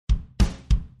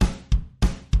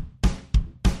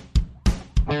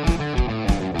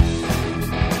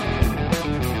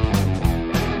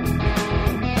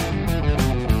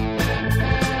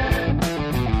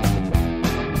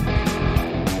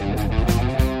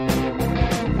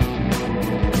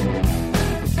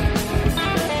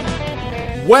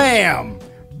Wham!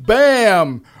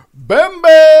 Bam!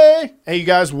 Bambi! Hey, you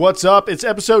guys, what's up? It's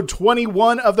episode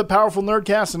 21 of the Powerful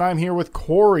Nerdcast, and I'm here with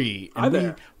Corey. And Hi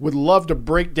there. We would love to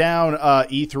break down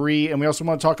E3, and we also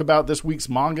want to talk about this week's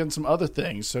manga and some other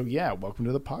things. So, yeah, welcome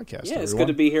to the podcast, Yeah, it's everyone. good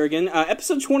to be here again.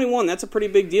 Episode 21, that's a pretty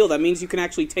big deal. That means you can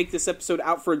actually take this episode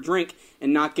out for a drink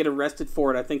and not get arrested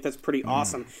for it. I think that's pretty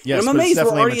awesome. Yes, and I'm but it's amazed we're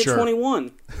definitely already immature.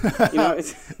 at 21. You know,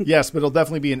 it's, Yes, but it'll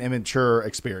definitely be an immature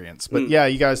experience. But yeah,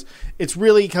 you guys, it's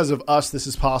really because of us this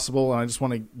is possible, and I just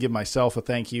want to give myself a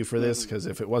thank you for this, because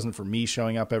if it wasn't for me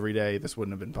showing up every day, this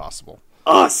wouldn't have been possible.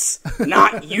 us,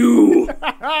 not you.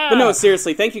 But no,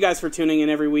 seriously, thank you guys for tuning in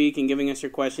every week and giving us your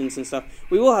questions and stuff.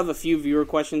 We will have a few viewer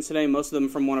questions today, most of them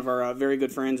from one of our very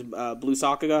good friends, Blue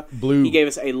Sakaga. Blue. He gave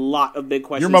us a lot of big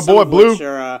questions. You're my some boy, of Blue. which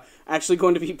are actually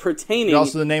going to be pertaining. You're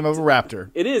also the name of a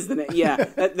raptor. It is the yeah.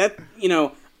 that you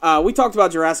know. We talked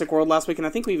about Jurassic World last week, and I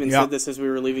think we even said this as we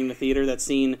were leaving the theater. That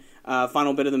scene,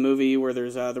 final bit of the movie where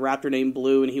there's the raptor named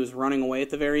Blue, and he was running away at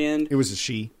the very end. It was a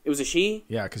she. It was a she?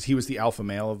 Yeah, because he was the alpha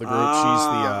male of the group.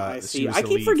 I see. She was I the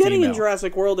keep lead forgetting female. in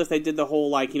Jurassic World if they did the whole,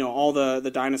 like, you know, all the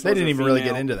dinosaurs. They didn't are even really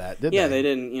female. get into that, did they? Yeah, they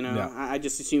didn't. You know, No. I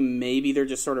just assume maybe they're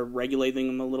just sort of regulating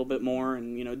them a little bit more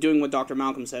and, you know, doing what Dr.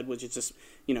 Malcolm said, which is just,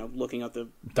 you know, looking at the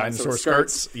Dinosaur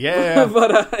skirts. Yeah.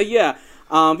 But yeah.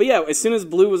 But yeah, as soon as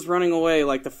Blue was running away,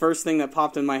 like, the first thing that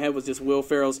popped in my head was just Will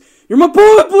Ferrell's, "You're my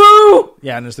boy, Blue!"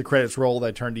 Yeah, and as the credits rolled,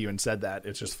 I turned to you and said that.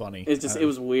 It's just funny. It's just, it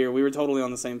was weird. We were totally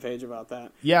on the same page about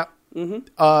that. Yeah.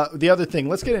 The other thing,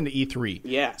 let's get into E3.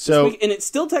 Yeah. So, this week, and it's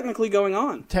still technically going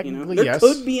on. Technically, there yes.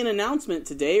 could be an announcement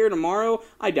today or tomorrow.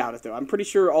 I doubt it, though. I'm pretty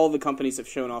sure all the companies have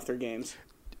shown off their games.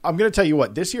 I'm going to tell you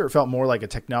what, this year it felt more like a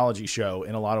technology show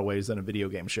in a lot of ways than a video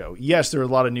game show. Yes, there are a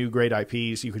lot of new great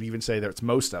IPs. You could even say that's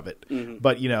most of it.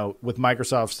 But, you know, with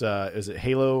Microsoft's, is it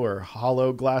Halo or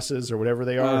Holo glasses or whatever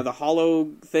they are? The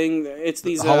Holo thing, it's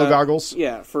these... Holo goggles?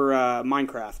 Yeah, for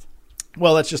Minecraft.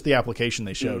 Well, that's just the application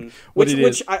they showed.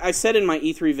 Which I said in my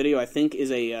E3 video, I think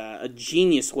is a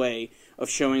genius way of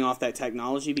showing off that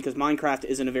technology, because Minecraft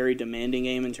isn't a very demanding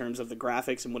game in terms of the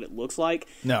graphics and what it looks like.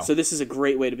 No. So this is a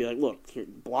great way to be like, look, here,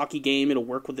 blocky game, it'll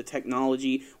work with the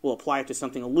technology, we'll apply it to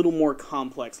something a little more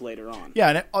complex later on.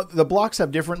 Yeah, and the blocks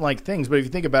have different like things, but if you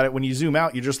think about it, when you zoom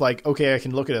out, you're just like, okay, I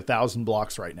can look at 1,000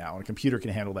 blocks right now, and a computer can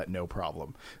handle that no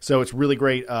problem. So it's really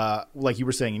great, like you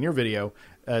were saying in your video,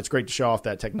 it's great to show off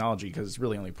that technology, because it's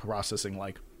really only processing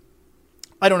like,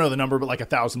 I don't know the number, but like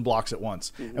 1,000 blocks at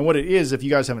once. And what it is, if you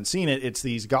guys haven't seen it, it's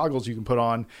these goggles you can put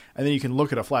on, and then you can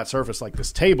look at a flat surface like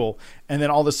this table, and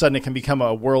then all of a sudden it can become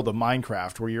a world of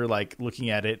Minecraft where you're like looking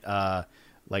at it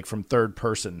like from third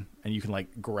person, and you can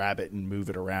like grab it and move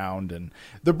it around. And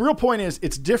the real point is,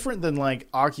 it's different than like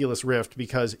Oculus Rift,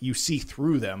 because you see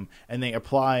through them and they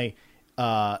apply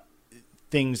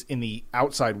things in the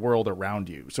outside world around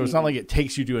you. So it's not like it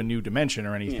takes you to a new dimension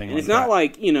or anything. And it's not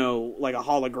like, you know, like a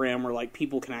hologram where like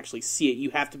people can actually see it. You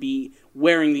have to be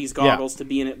wearing these goggles to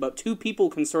be in it, but two people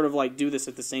can sort of like do this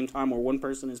at the same time, where one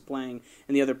person is playing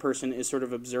and the other person is sort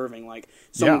of observing. Like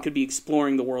someone could be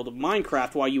exploring the world of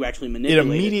Minecraft while you actually manipulate it.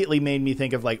 Immediately made me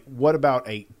think of like, what about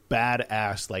a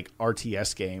badass like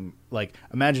RTS game? Like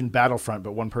imagine Battlefront,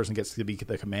 but one person gets to be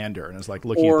the commander and is like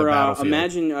looking at the battlefield.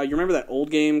 Imagine, you remember that old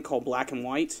game called Black and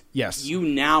White? Yes. You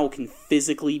now can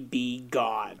physically be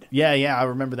God. Yeah, I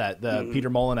remember that. The Peter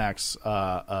Molinak's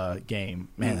game.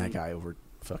 Man, that guy over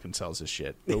fucking sells his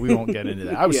shit. But we won't get into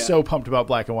that. I was so pumped about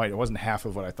Black and White. It wasn't half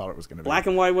of what I thought it was going to be. Black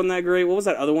and White wasn't that great. What was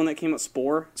that other one that came out?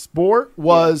 Spore? Spore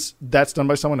was, that's done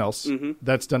by someone else.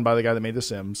 That's done by the guy that made The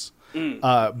Sims.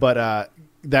 But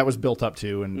that was built up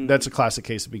too, and that's a classic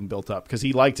case of being built up, because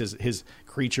he liked his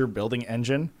creature building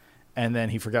engine, and then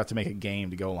he forgot to make a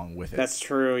game to go along with it. That's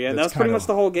true, yeah. That was pretty much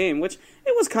the whole game, which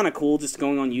it was kind of cool just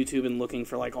going on YouTube and looking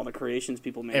for like all the creations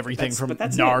people made. Everything from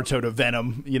Naruto to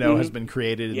Venom, you know, has been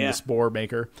created in the Spore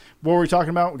Maker. What were we talking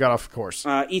about? We got off course.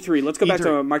 E3. Let's go back to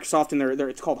Microsoft and their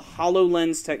it's called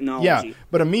HoloLens technology. Yeah,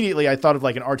 but immediately I thought of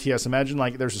like an RTS. Imagine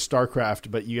like there's a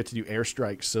StarCraft, but you get to do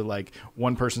airstrikes. So like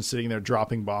one person sitting there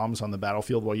dropping bombs on the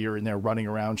battlefield while you're in there running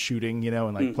around shooting, you know,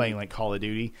 and like playing like Call of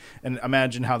Duty. And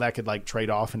imagine how that could like trade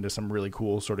off into some really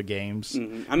cool sort of games.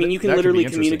 I mean, you can literally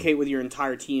communicate with your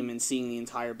entire team and seeing the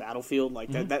entire battlefield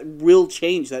like that. That will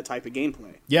change that type of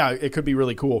gameplay. Yeah, it could be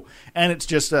really cool, and it's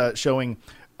just showing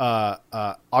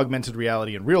augmented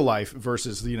reality in real life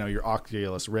versus, you know, your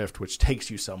Oculus Rift, which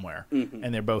takes you somewhere.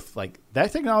 And they're both like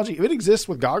that technology. If it exists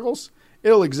with goggles,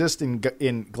 it'll exist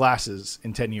in glasses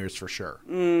in 10 years for sure.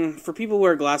 For people who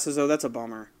wear glasses, though, that's a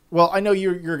bummer. Well, I know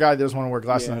you're a guy that doesn't want to wear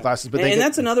glasses on glasses, but and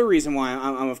that's another reason why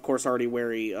I'm of course already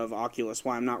wary of Oculus.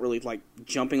 Why I'm not really like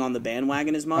jumping on the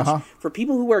bandwagon as much. For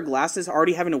people who wear glasses,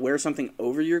 already having to wear something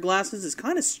over your glasses is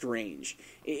kind of strange.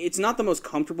 It's not the most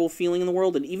comfortable feeling in the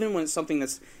world, and even when it's something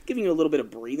that's giving you a little bit of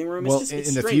breathing room, it's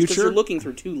strange because you're looking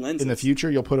through two lenses. In the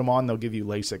future, you'll put them on; they'll give you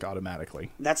LASIK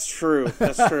automatically. That's true.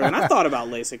 That's true. And I've thought about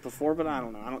LASIK before, but I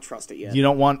don't know. I don't trust it yet. You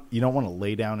don't want to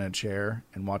lay down in a chair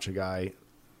and watch a guy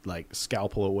like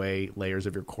scalpel away layers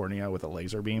of your cornea with a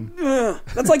laser beam.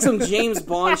 That's like some James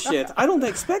Bond shit. I don't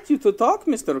expect you to talk,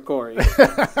 Mr. Corey.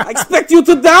 I expect you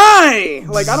to die!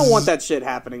 Like, I don't want that shit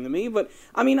happening to me, but,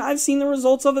 I mean, I've seen the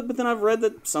results of it, but then I've read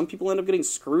that some people end up getting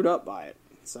screwed up by it.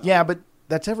 So. Yeah, but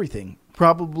that's everything.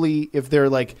 Probably if they're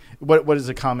like, what is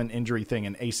a common injury thing?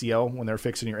 An ACL, when they're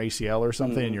fixing your ACL or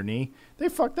something in your knee, they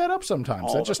fuck that up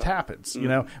sometimes. That just happens, you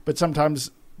know? But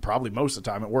sometimes... Probably most of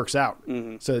the time it works out.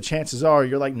 So the chances are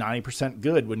you're like 90%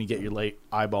 good when you get your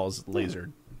eyeballs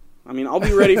lasered. I mean, I'll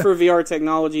be ready for VR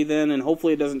technology then, and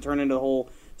hopefully it doesn't turn into the whole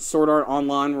Sword Art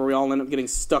Online where we all end up getting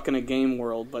stuck in a game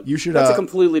world. But that's a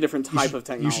completely different type of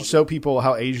technology. You should show people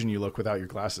how Asian you look without your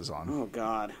glasses on. Oh,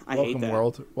 God. I hate that.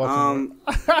 Welcome, world.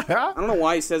 I don't know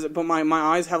why he says it, but my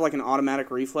eyes have like an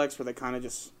automatic reflex where they kind of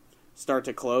just... start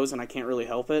to close, and I can't really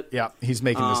help it. Yeah, he's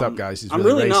making this up, guys. He's I'm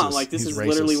really really racist. not. Like, this is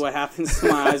literally what happens to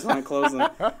my eyes when I close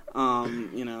them.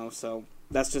 You know, so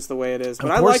that's just the way it is. But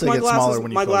I like my glasses.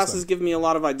 My glasses give me a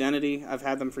lot of identity. I've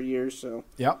had them for years, so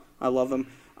I love them.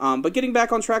 But getting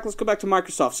back on track, let's go back to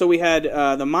Microsoft. So we had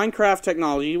the Minecraft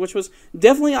technology, which was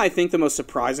definitely, I think, the most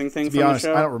surprising thing from the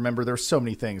show. I don't remember. There's so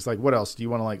many things. Like, what else? Do you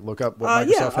want to like look up what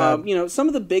Microsoft had? You know, some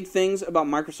of the big things about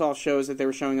Microsoft shows that they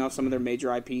were showing off some of their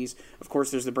major IPs. Of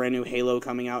course, there's the brand new Halo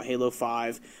coming out, Halo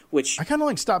 5, which... I kind of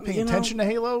like stopped paying attention to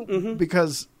Halo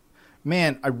because...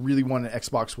 Man, I really want an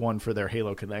Xbox One for their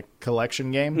Halo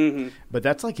collection game, but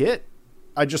that's like it.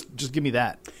 I just give me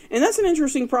that. And that's an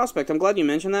interesting prospect. I'm glad you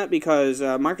mentioned that because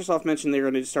Microsoft mentioned they're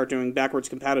going to start doing backwards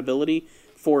compatibility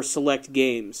for select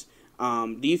games.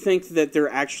 Do you think that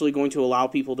they're actually going to allow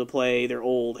people to play their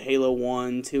old Halo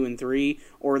 1, 2, and 3,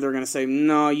 or they're going to say,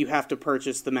 no, you have to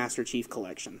purchase the Master Chief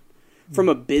Collection? From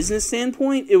a business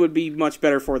standpoint, it would be much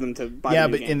better for them to buy the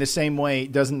new game. In the same way,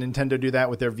 doesn't Nintendo do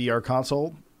that with their VR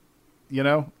console? You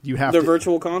know, you have their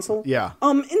virtual console. Yeah.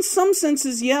 In some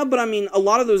senses, yeah, but I mean, a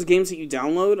lot of those games that you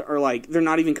download are like they're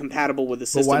not even compatible with the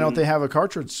system. But why don't they have a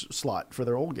cartridge slot for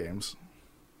their old games?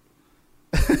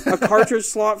 A cartridge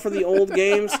slot for the old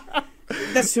games?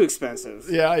 That's too expensive.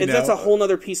 Yeah, I know. That's a whole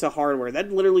other piece of hardware.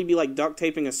 That'd literally be like duct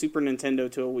taping a Super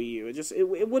Nintendo to a Wii U.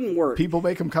 It wouldn't work. People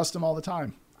make them custom all the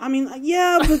time. I mean,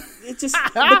 yeah, but it just.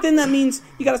 But then that means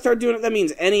you got to start doing it. That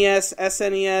means NES,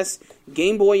 SNES,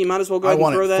 Game Boy. You might as well go ahead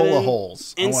and throw that in. I want it full of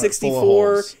holes.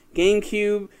 N64,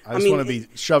 GameCube. I just want to be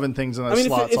shoving things in those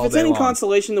slots all day long. If it's any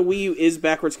consolation, the Wii U is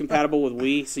backwards compatible with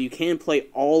Wii, so you can play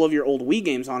all of your old Wii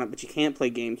games on it, but you can't play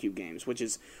GameCube games, which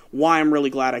is why I'm really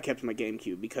glad I kept my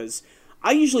GameCube because.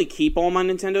 I usually keep all my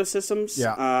Nintendo systems.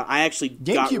 Yeah. I actually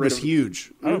GameCube was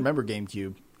huge. I remember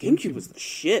GameCube. GameCube was the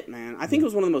shit, man. I think it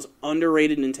was one of the most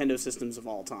underrated Nintendo systems of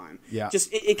all time. Yeah.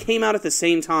 Just it came out at the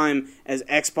same time as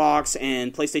Xbox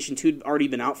and PlayStation 2 had already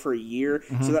been out for a year,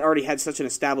 so that already had such an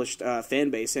established fan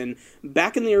base. And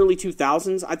back in the early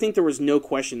 2000s, I think there was no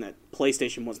question that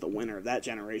PlayStation was the winner of that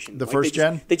generation. The first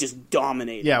gen? They just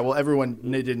dominated. Yeah, well, everyone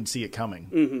didn't see it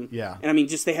coming. Yeah. And I mean,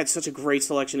 just they had such a great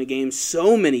selection of games,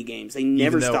 so many games. They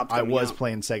never stopped coming out. I was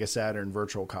playing Sega Saturn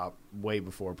Virtual Cop way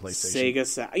before PlayStation. Sega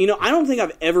Saturn. You know, I don't think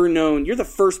I've ever known. You're the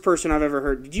first person I've ever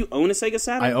heard. Did you own a Sega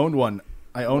Saturn? I owned one.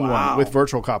 One with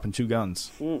Virtual Cop and 2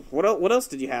 guns. What else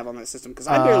did you have on that system? Because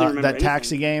I barely remember that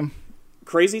taxi game.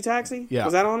 Crazy Taxi? Yeah.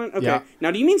 Was that on it? Okay. Yeah.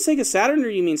 Now, do you mean Sega Saturn or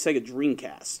do you mean Sega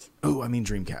Dreamcast? Oh, I mean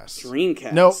Dreamcast.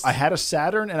 Dreamcast. No, I had a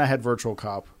Saturn and I had Virtual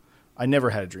Cop. I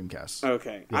never had a Dreamcast.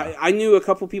 Okay. Yeah. I knew a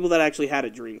couple people that actually had a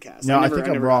Dreamcast. No, I think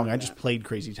I'm wrong. I just played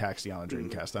Crazy Taxi on a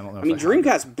Dreamcast. I don't know if I mean,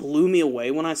 Dreamcast blew me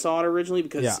away when I saw it originally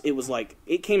because it was like,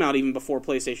 it came out even before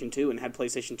PlayStation 2 and had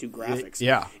PlayStation 2 graphics.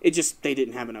 They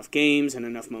didn't have enough games and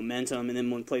enough momentum, and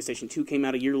then when PlayStation 2 came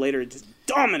out a year later, it just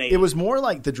dominated. It was more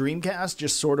like the Dreamcast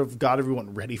just sort of got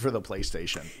everyone ready for the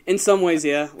PlayStation. In some ways,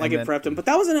 yeah. Like it prepped them. But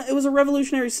it was a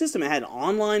revolutionary system. It had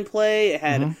online play. It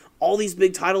had all these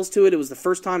big titles to it. It was the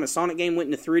first time a Sonic game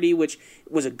went into 3D, which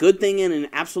was a good thing and an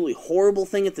absolutely horrible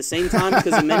thing at the same time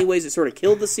because in many ways it sort of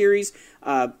killed the series.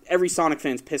 Every Sonic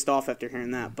fan's pissed off after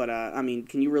hearing that. But, I mean,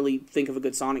 can you really think of a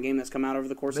good Sonic game that's come out over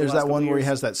the course of the last couple years? There's that one where he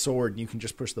has that sword and you can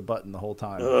just push the button the whole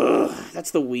time. Ugh,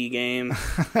 that's the Wii game.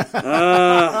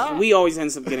 Wii always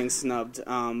ends up getting snubbed.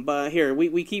 But here,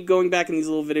 we keep going back in these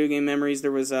little video game memories.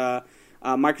 There was...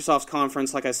 Microsoft's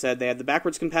conference, like I said, they had the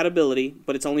backwards compatibility,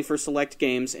 but it's only for select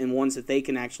games and ones that they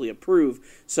can actually approve.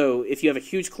 So if you have a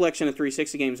huge collection of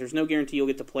 360 games, there's no guarantee you'll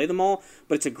get to play them all,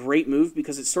 but it's a great move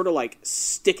because it's sort of like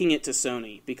sticking it to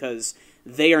Sony, because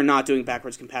they are not doing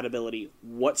backwards compatibility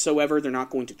whatsoever. They're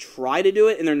not going to try to do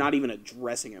it, and they're not even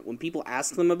addressing it. When people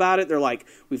ask them about it, they're like,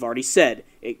 we've already said,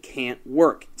 it can't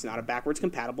work. It's not a backwards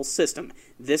compatible system.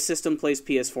 This system plays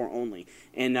PS4 only.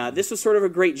 And this was sort of a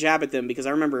great jab at them, because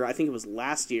I remember, I think it was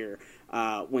last year,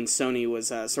 when Sony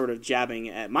was sort of jabbing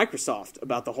at Microsoft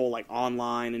about the whole like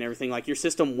online and everything. Like, your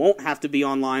system won't have to be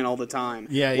online all the time.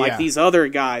 Like these other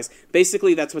guys.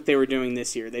 Basically, that's what they were doing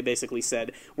this year. They basically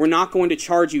said, we're not going to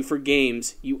charge you for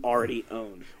games you already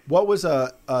own. What was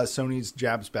Sony's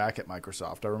jabs back at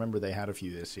Microsoft? I remember they had a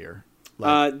few this year.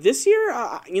 This year,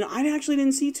 I actually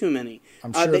didn't see too many.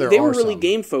 I'm sure they were really some.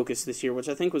 game focused this year, which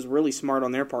I think was really smart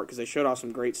on their part, because they showed off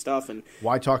some great stuff. And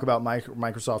why talk about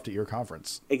Microsoft at your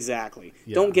conference? Exactly.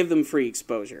 Yeah. Don't give them free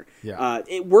exposure. Yeah.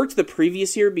 It worked the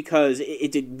previous year because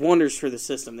it did wonders for the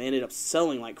system. They ended up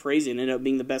selling like crazy and ended up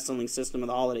being the best-selling system of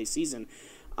the holiday season.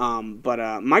 But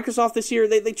Microsoft this year,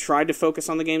 they tried to focus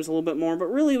on the games a little bit more, but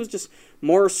really it was just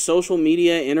more social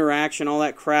media interaction, all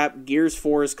that crap. Gears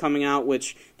 4 is coming out,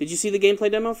 which, did you see the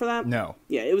gameplay demo for that? No.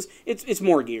 Yeah, it's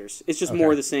more Gears. It's just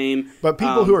more of the same. But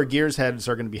people who are Gears heads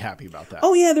are going to be happy about that.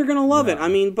 Oh yeah, they're going to love it. I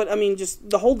mean, just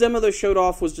the whole demo they showed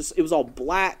off was just, it was all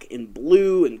black and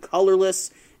blue and colorless,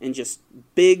 and just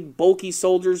big, bulky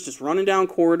soldiers just running down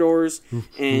corridors.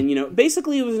 And,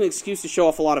 basically it was an excuse to show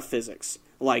off a lot of physics.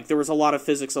 Like, there was a lot of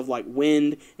physics of, like,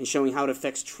 wind and showing how it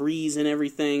affects trees and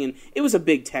everything. And it was a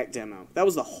big tech demo. That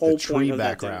was the whole point of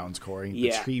that demo. The tree backgrounds, Corey.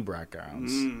 Yeah. The tree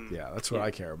backgrounds. Yeah, that's what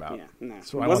I care about. Yeah, no.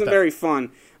 It wasn't very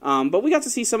fun. But we got to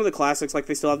see some of the classics. Like,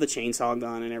 they still have the chainsaw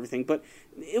gun and everything. But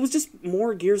it was just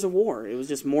more Gears of War. It was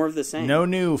just more of the same. No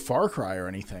new Far Cry or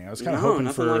anything. I was kind of hoping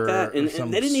nothing for like that.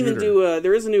 And they didn't even do...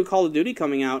 there is a new Call of Duty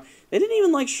coming out. They didn't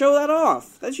even, like, show that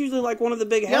off. That's usually, like, one of the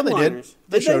big headliners.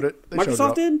 They showed it.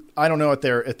 Microsoft did? I don't know if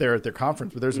they're at their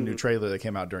conference, but there's a new trailer that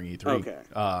came out during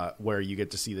E3 where you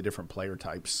get to see the different player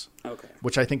types. Okay.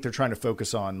 Which I think they're trying to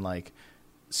focus on, like,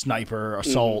 sniper,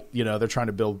 assault. They're trying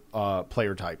to build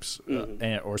player types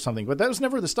or something. But that was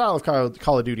never the style of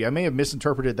Call of Duty. I may have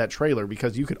misinterpreted that trailer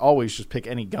because you could always just pick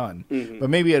any gun. But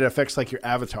maybe it affects, like, your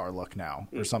avatar look now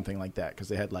or something like that, because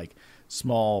they had, like,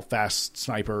 small, fast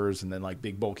snipers and then, like,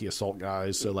 big, bulky assault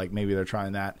guys. So, like, maybe they're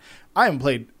trying that. I haven't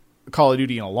played Call of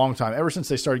Duty in a long time. Ever since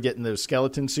they started getting those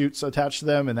skeleton suits attached to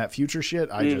them and that future shit,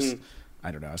 I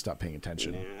don't know. I stopped paying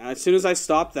attention. Yeah. As soon as I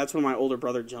stopped, that's when my older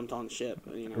brother jumped on ship.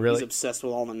 Really? He's obsessed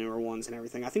with all the newer ones and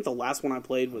everything. I think the last one I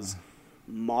played was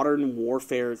Modern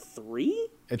Warfare 3?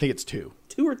 I think it's 2.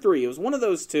 2 or 3. It was one of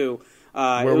those two.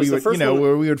 Where we would,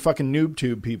 where we would fucking noob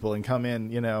tube people and come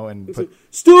in, and put...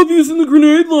 Stop using the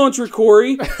grenade launcher,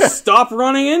 Corey. Stop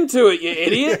running into it, you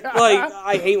idiot. Yeah. Like,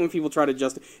 I hate when people try to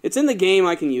justify. It's in the game,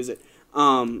 I can use it.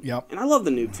 Yep. And I love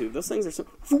the noob tube. Those things are so...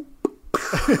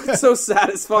 It's so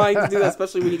satisfying to do that,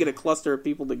 especially when you get a cluster of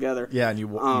people together. Yeah, and you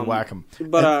whack them.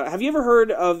 But have you ever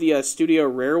heard of the studio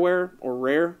Rareware, or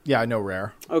Rare? Yeah, I know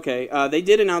Rare. Okay, they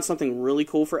did announce something really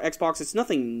cool for Xbox. It's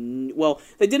nothing... Well,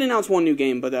 they did announce one new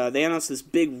game, but they announced this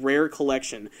big Rare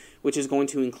collection, which is going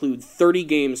to include 30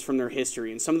 games from their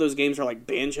history. And some of those games are like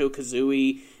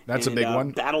Banjo-Kazooie. That's a big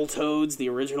one. Battletoads, the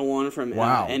original one from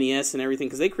NES and everything,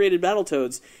 because they created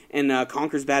Battletoads, and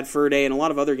Conker's Bad Fur Day, and a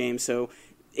lot of other games. So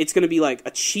it's going to be like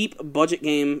a cheap budget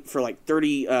game for like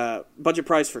 30 budget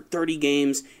price for 30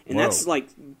 games, and that's like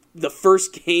the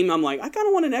first game. I'm like, I kind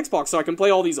of want an Xbox so I can play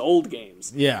all these old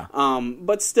games. Yeah.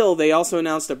 But still, they also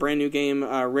announced a brand new game.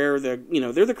 Rare, they're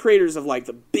the creators of like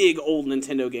the big old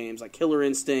Nintendo games like Killer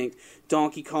Instinct,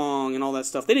 Donkey Kong, and all that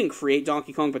stuff. They didn't create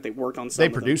Donkey Kong, but they worked on some. They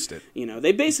produced it.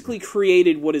 They basically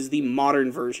created what is the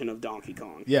modern version of Donkey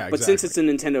Kong. Yeah, exactly. But since it's a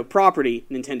Nintendo property,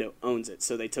 Nintendo owns it,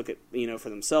 so they took it, for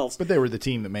themselves. But they were the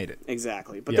team that made it.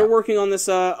 Exactly. But they're working on this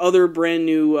other brand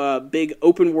new big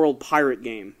open world pirate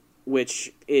game,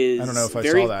 which is... I don't know if I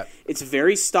saw that. It's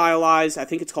very stylized. I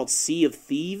think it's called Sea of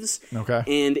Thieves. Okay.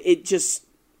 And it just...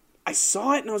 I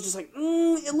saw it and I was just like,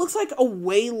 it looks like a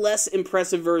way less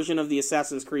impressive version of the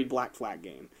Assassin's Creed Black Flag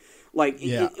game. Like,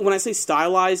 when I say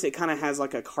stylized, it kind of has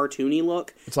like a cartoony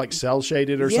look. It's like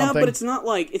cel-shaded or something? Yeah, but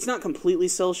it's not completely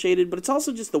cel-shaded, but it's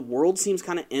also just the world seems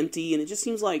kind of empty, and it just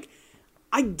seems like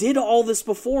I did all this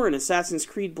before in Assassin's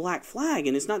Creed Black Flag,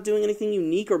 and it's not doing anything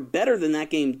unique or better than that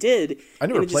game did. I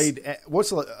never played...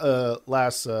 What's the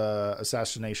last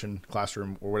Assassination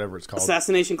Classroom, or whatever it's called?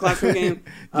 Assassination Classroom game?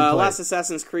 Last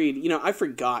Assassin's Creed. I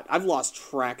forgot. I've lost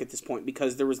track at this point,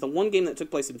 because there was the one game that took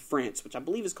place in France, which I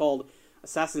believe is called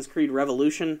Assassin's Creed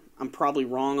Revolution. I'm probably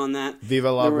wrong on that.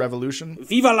 Viva la Revolution?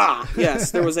 Viva la!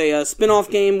 Yes, there was a spin-off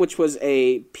game, which was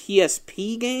a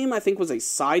PSP game, I think was a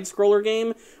side-scroller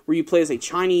game, where you play as a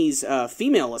Chinese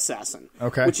female assassin.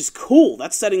 Okay. Which is cool.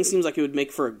 That setting seems like it would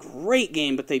make for a great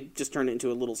game, but they just turned it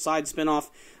into a little side spin-off.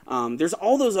 There's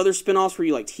all those other spin-offs where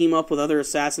you like team up with other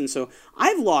assassins, so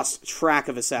I've lost track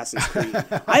of Assassin's Creed.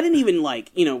 I didn't even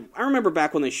I remember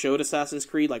back when they showed Assassin's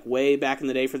Creed, like way back in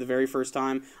the day for the very first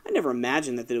time, I never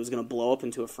imagined that it was going to blow up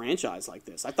into a franchise like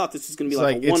this. I thought this was going to be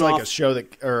like a one-off. It's like a show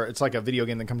or it's like a video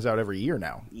game that comes out every year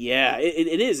now. Yeah,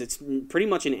 it is. It's pretty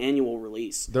much an annual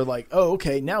release. They're like, oh,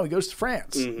 okay, now he goes to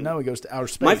France. Mm-hmm. Now he goes to outer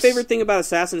space. My favorite thing about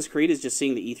Assassin's Creed is just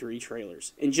seeing the E3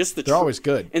 trailers. And just they're always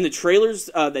good. And the trailers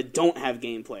that don't have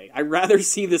gameplay. I'd rather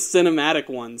see the cinematic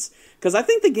ones. Because I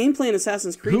think the gameplay in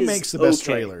Assassin's Creed Who makes the best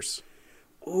trailers?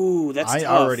 Ooh, that's tough. I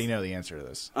already know the answer to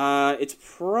this. It's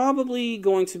probably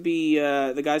going to be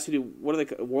the guys who do, what are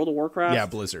they, World of Warcraft? Yeah,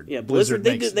 Blizzard. Yeah, Blizzard.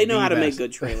 They know how to make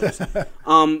good trailers.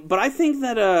 But I think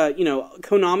that,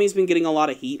 Konami's been getting a lot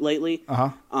of heat lately.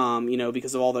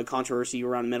 Because of all the controversy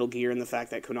around Metal Gear and the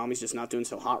fact that Konami's just not doing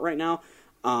so hot right now.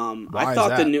 Why is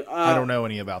that? I don't know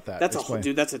any about that. That's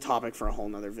a topic for a whole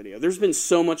nother video. There's been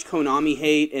so much Konami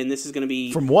hate, and this is going to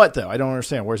be from what though? I don't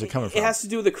understand. Where's it coming from? It has to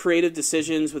do with the creative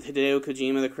decisions with Hideo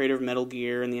Kojima, the creator of Metal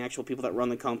Gear, and the actual people that run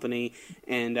the company.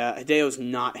 And Hideo's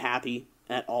not happy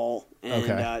at all.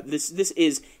 And this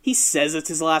is, he says it's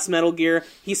his last Metal Gear.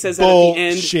 He says that at the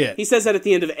end. He says that at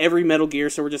the end of every Metal Gear,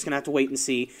 so we're just going to have to wait and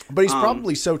see. But he's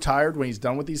probably so tired when he's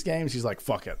done with these games, he's like,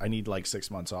 fuck it. I need like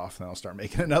 6 months off, and then I'll start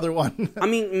making another one. I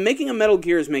mean, making a Metal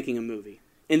Gear is making a movie.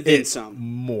 And then some.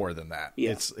 More than that.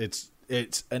 Yeah.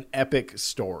 It's an epic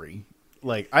story.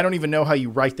 Like, I don't even know how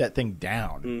you write that thing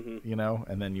down,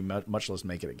 and then you much less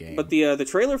make it a game. But the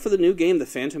trailer for the new game, The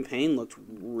Phantom Pain, looked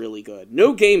really good.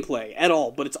 No gameplay at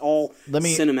all, but it's all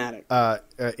cinematic.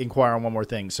 Inquire on one more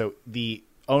thing. So the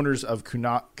owners of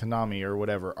Konami or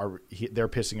whatever, they're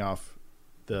pissing off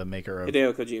the maker of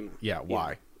Hideo Kojima. Yeah,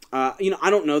 why? I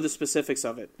don't know the specifics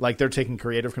of it. Like they're taking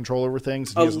creative control over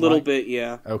things? A little bit,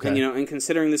 yeah. Okay. And, and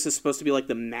considering this is supposed to be like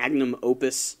the magnum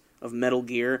opus of Metal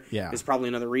Gear is probably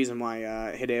another reson why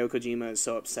Hideo Kojima is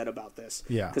so upset about this.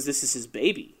 Yeah, because this is his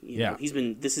baby.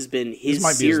 This has been his. This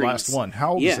might be his last one.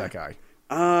 How old is that guy?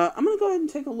 I'm gonna go ahead and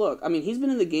take a look. I mean, he's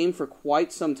been in the game for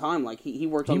quite some time. Like he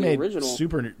worked on the original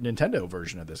Super Nintendo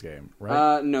version of this game,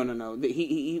 right? No.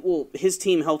 His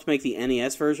team helped make the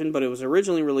NES version, but it was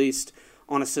originally released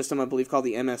on a system I believe called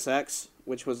the MSX,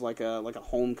 which was like a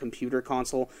home computer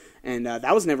console, and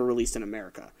that was never released in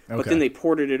America. Okay. But then they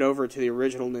ported it over to the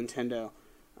original Nintendo.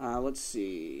 Let's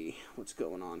see what's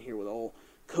going on here with old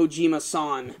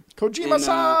Kojima-san.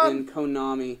 And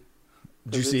Konami.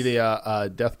 Did you see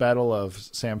the death battle of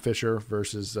Sam Fisher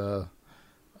versus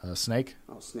Snake?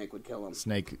 Oh, Snake would kill him.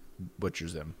 Snake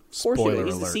butchers him. Spoiler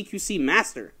alert. He's the CQC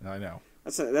master. I know.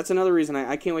 That's another reason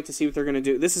I can't wait to see what they're going to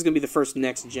do. This is going to be the first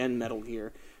next-gen Metal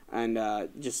Gear, and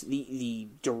just the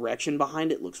direction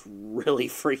behind it looks really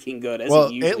freaking good, as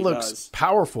it usually looks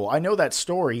powerful. I know that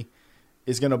story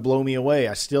is going to blow me away.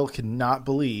 I still cannot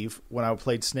believe when I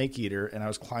played Snake Eater and I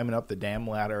was climbing up the damn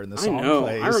ladder and the song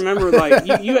plays. I remember, like,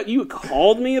 you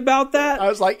called me about that. I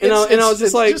was like, it's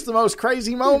just the most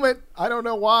crazy moment. I don't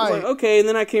know why. I was like, okay, and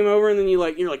then I came over and then you're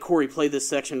like, Corey, play this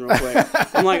section real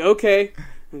quick. I'm like, okay.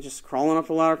 And just crawling up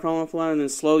the ladder, and then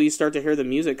slowly you start to hear the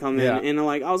music come in. And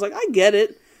I was like, I get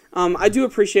it. I do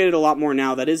appreciate it a lot more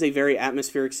now. That is a very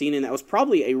atmospheric scene, and that was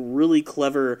probably a really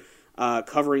clever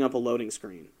covering up a loading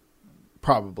screen.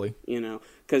 Probably.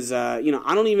 Because, I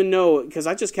don't even know, because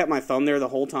I just kept my thumb there the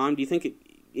whole time. Do you think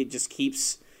it just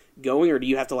keeps going, or do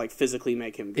you have to, like, physically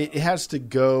make him go? It has to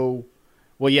go...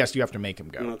 Well, yes, you have to make him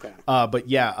go. Okay. But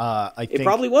yeah, I think... It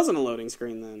probably wasn't a loading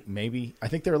screen then. Maybe. I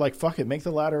think they're like, fuck it, make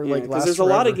the ladder last because there's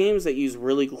forever. A lot of games that use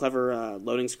really clever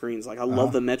loading screens. Like, I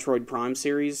love the Metroid Prime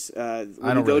series.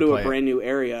 When you go to a brand new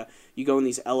area, you go in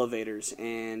these elevators,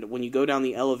 and when you go down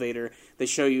the elevator, they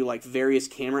show you, like, various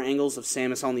camera angles of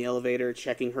Samus on the elevator,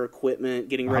 checking her equipment,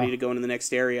 getting ready to go into the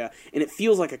next area, and it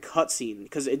feels like a cutscene,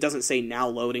 because it doesn't say now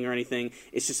loading or anything.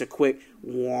 It's just a quick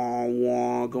wah,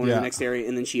 wah, going to the next area,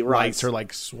 and then she arrives. Lights are,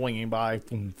 like, swinging by.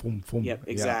 Boom, boom, boom. Yep,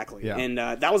 exactly. Yeah. And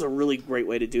that was a really great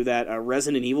way to do that.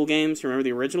 Resident Evil games, remember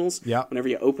the originals? Yeah. Whenever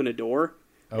you open a door...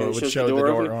 Oh, it would show the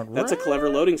door. That's a clever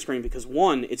loading screen because,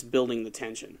 one, it's building the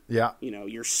tension. Yeah.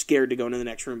 You're scared to go into the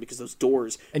next room because those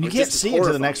doors and you can't see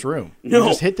into the next room. No. You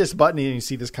just hit this button and you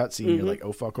see this cutscene and you're like,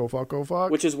 oh, fuck, oh, fuck, oh,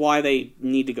 fuck. Which is why they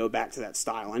need to go back to that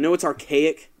style. I know it's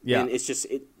archaic and it's just...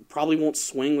 probably won't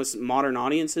swing with modern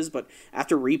audiences, but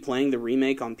after replaying the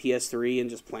remake on PS3 and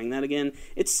just playing that again,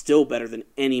 it's still better than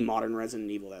any modern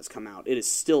Resident Evil that's come out. It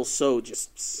is still so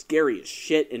just scary as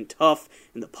shit and tough,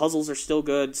 and the puzzles are still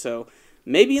good, so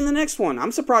maybe in the next one.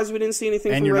 I'm surprised we didn't see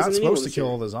anything from Resident Evil. And you're not supposed to kill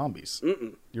year. all the zombies.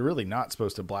 Mm-mm. You're really not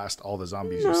supposed to blast all the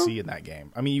zombies you see in that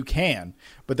game. I mean, you can,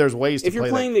 but there's ways to play If you're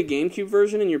playing the GameCube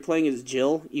version and you're playing as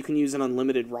Jill, you can use an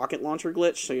unlimited rocket launcher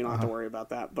glitch, so you don't have to worry about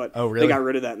that. But really? They got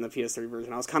rid of that in the PS3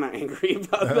 version. I was kind of angry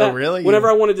about that. Oh, really? Whenever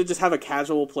I wanted to just have a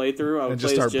casual playthrough, I would and play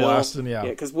just start as Jill. blasting, yeah.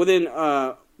 Because within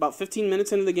about 15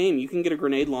 minutes into the game, you can get a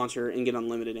grenade launcher and get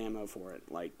unlimited ammo for it,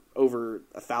 like over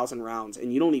 1,000 rounds,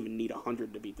 and you don't even need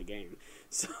 100 to beat the game.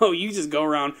 So you just go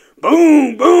around,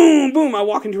 boom, boom, boom. I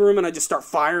walk into a room and I just start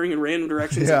firing in random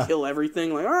directions and kill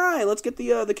everything. Like, all right, let's get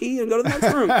the key and go to the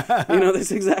next room.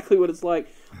 That's exactly what it's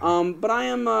like. But I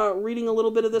am reading a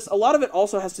little bit of this. A lot of it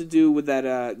also has to do with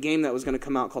that game that was going to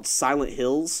come out called Silent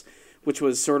Hills, which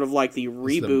was sort of like the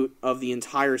reboot of the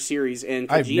entire series. And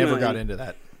Kojima, I've never got into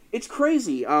that. It's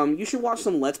crazy. You should watch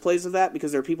some Let's Plays of that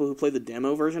because there are people who play the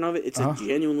demo version of it. It's a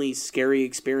genuinely scary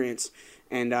experience.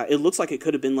 And it looks like it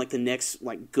could have been like the next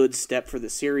like good step for the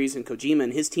series, and Kojima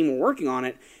and his team were working on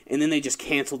it, and then they just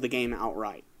canceled the game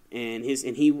outright. And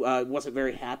he wasn't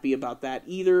very happy about that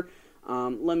either.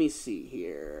 Let me see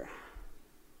here.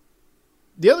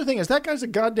 The other thing is that guy's a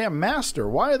goddamn master.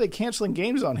 Why are they canceling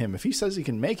games on him? If he says he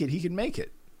can make it, he can make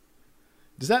it.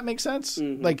 Does that make sense?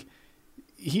 Mm-hmm. Like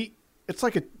it's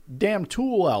like a damn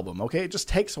Tool album. Okay, it just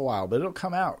takes a while, but it'll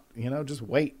come out. Just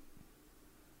wait.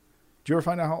 Did you ever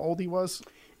find out how old he was?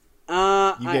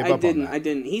 I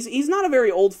didn't. He's not a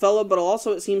very old fella, but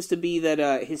also it seems to be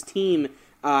that his team,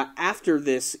 after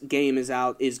this game is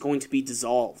out, is going to be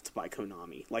dissolved by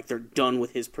Konami. Like they're done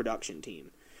with his production team.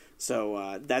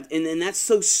 So that's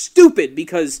so stupid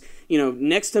because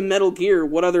next to Metal Gear,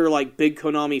 what other like big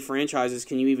Konami franchises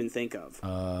can you even think of?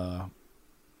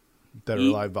 Dead or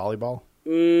Alive Volleyball.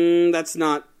 That's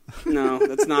not. No,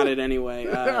 that's not it anyway.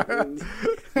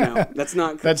 No, that's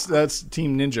not. That's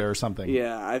Team Ninja or something.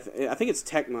 Yeah, I think it's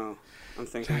Tecmo. I'm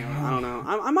thinking. I don't know.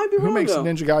 I might be wrong. Who makes though.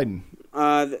 Ninja Gaiden?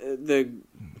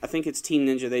 I think it's Team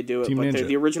Ninja. They do it, Team but Ninja.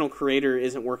 the original creator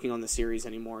isn't working on the series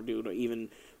anymore due to even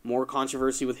more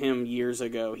controversy with him years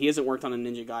ago. He hasn't worked on a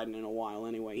Ninja Gaiden in a while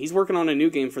anyway. He's working on a new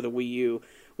game for the Wii U,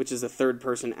 which is a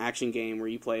third-person action game where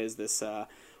you play as this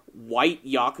white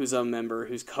Yakuza member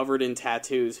who's covered in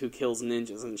tattoos who kills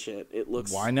ninjas and shit. It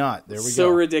looks why not? There we so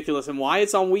go. ridiculous. And why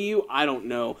it's on Wii U, I don't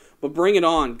know. But bring it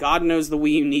on. God knows the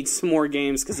Wii U needs some more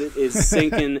games because it is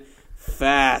sinking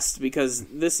fast. Because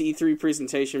this E3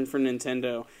 presentation for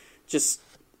Nintendo just...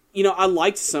 I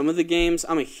liked some of the games.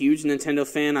 I'm a huge Nintendo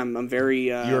fan. I'm very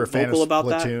You're a fan vocal of about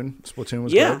Splatoon? that. Splatoon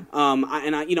was yeah.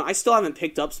 good? I still haven't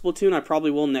picked up Splatoon. I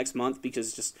probably will next month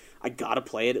because I gotta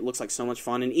play it. It looks like so much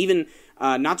fun. And even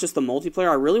not just the multiplayer,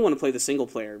 I really want to play the single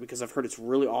player because I've heard it's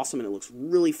really awesome and it looks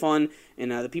really fun.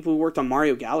 And the people who worked on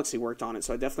Mario Galaxy worked on it,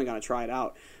 so I definitely gotta try it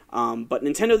out. But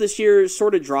Nintendo this year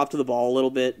sort of dropped the ball a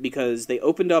little bit because they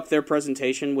opened up their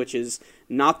presentation, which is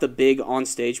not the big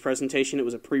on-stage presentation. It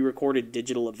was a pre-recorded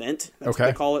digital event. That's what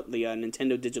they call it, the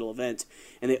Nintendo digital event.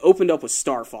 And they opened up with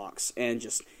Star Fox, and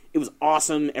it was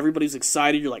awesome. Everybody was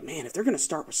excited. You're like, man, if they're going to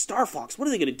start with Star Fox, what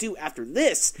are they going to do after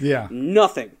this? Yeah.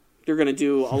 Nothing. They're going to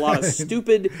do a lot of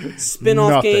stupid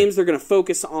spin-off games. They're going to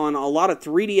focus on a lot of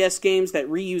 3DS games that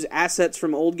reuse assets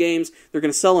from old games. They're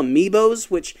going to sell amiibos,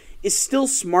 which is still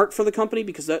smart for the company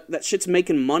because that shit's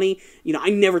making money. I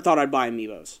never thought I'd buy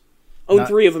amiibos. Own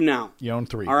 3 of them now. You own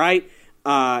 3. All right?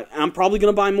 I'm probably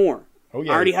going to buy more. Oh,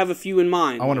 yeah. I already have a few in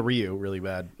mind. I want a Ryu really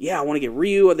bad. Yeah, I want to get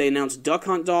Ryu. They announced Duck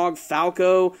Hunt Dog,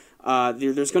 Falco.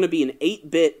 There's going to be an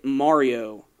 8-bit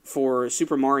Mario for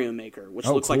Super Mario Maker, which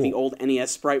looks like the old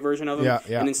NES sprite version of him. Yeah,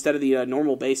 yeah. And instead of the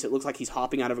normal base, it looks like he's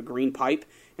hopping out of a green pipe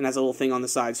and has a little thing on the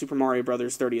side, Super Mario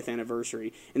Brothers 30th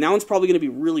Anniversary. And that one's probably going to be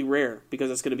really rare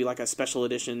because it's going to be like a special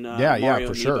edition Mario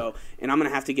for amiibo. sure. And I'm going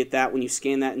to have to get that. When you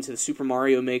scan that into the Super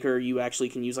Mario Maker, you actually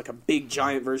can use like a big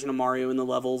giant version of Mario in the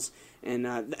levels. And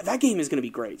that game is going to be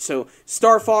great. So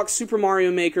Star Fox, Super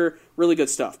Mario Maker, really good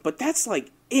stuff. But that's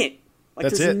like it.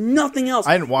 That's there's it. Nothing else.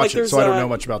 I didn't watch it, so I don't know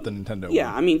much about the Nintendo Yeah,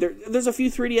 one. I mean, there's a few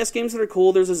 3DS games that are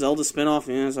cool. There's a Zelda spinoff.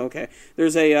 Yeah, it's okay.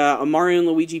 There's a Mario and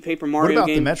Luigi Paper Mario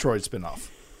game. What about the Metroid spinoff?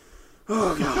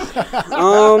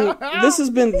 Oh, God. This has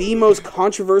been the most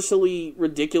controversially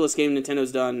ridiculous game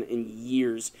Nintendo's done in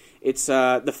years. It's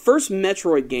the first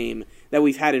Metroid game that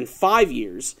we've had in 5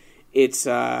 years. It's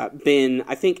been,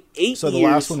 I think, 8 years. So the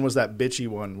last one was that bitchy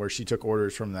one where she took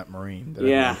orders from that Marine that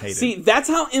everyone hated. See, that's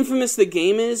how infamous the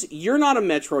game is. You're not a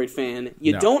Metroid fan.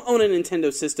 You don't own a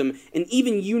Nintendo system. And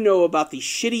even you know about the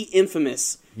shitty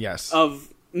infamous of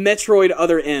Metroid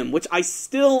Other M, which I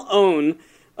still own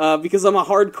because I'm a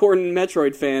hardcore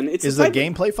Metroid fan. Is the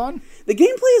gameplay fun? The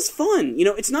gameplay is fun. You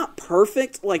know, it's not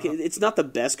perfect. Like, it's not the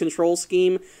best control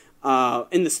scheme.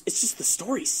 And it's just the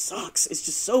story sucks. It's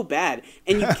just so bad,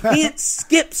 and you can't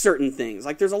skip certain things.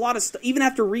 Like there's a lot of stuff even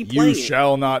after replaying it. You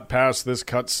shall not pass this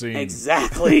cutscene.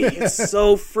 Exactly. It's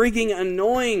so freaking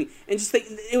annoying. And just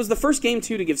it was the first game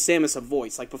too to give Samus a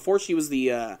voice. Like before, she was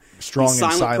the strong the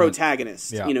silent and silent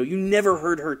protagonist. Yeah. You know, you never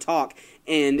heard her talk.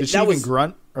 And did she even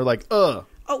grunt or like ugh?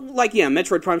 Oh, like yeah,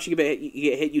 Metroid Prime. She get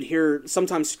hit. You'd hear her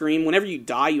sometimes scream. Whenever you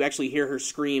die, you actually hear her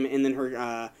scream, and then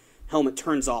her helmet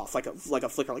turns off like a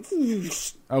flicker, like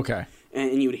okay,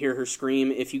 and you would hear her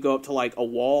scream. If you go up to like a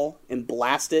wall and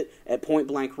blast it at point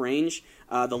blank range,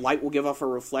 the light will give off a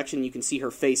reflection. You can see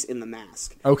her face in the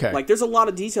mask. Okay, like there's a lot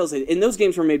of details, and those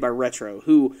games were made by Retro,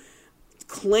 who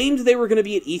claimed they were going to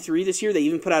be at E3 this year. They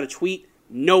even put out a tweet,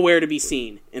 nowhere to be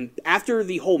seen. And after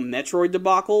the whole Metroid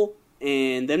debacle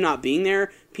and them not being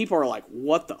there, people are like,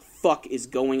 what the fuck is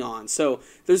going on? So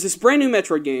there's this brand new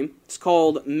Metroid game. It's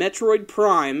called Metroid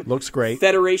Prime. Looks great.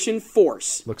 Federation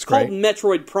Force. Looks it's called great.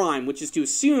 Metroid Prime, which is to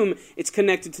assume it's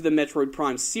connected to the Metroid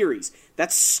Prime series.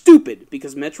 That's stupid,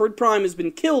 because Metroid Prime has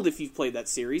been killed if you've played that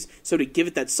series, so to give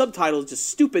it that subtitle is just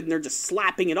stupid, and they're just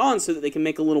slapping it on so that they can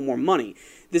make a little more money.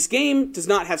 This game does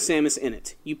not have Samus in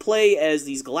it. You play as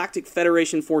these Galactic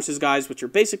Federation Forces guys, which are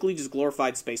basically just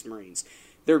glorified Space Marines.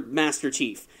 They're Master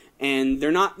Chief. And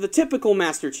they're not the typical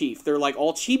Master Chief. They're like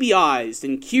all chibi-eyed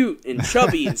and cute and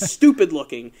chubby and stupid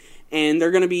looking. And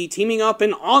they're going to be teaming up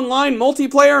in online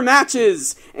multiplayer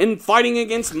matches and fighting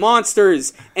against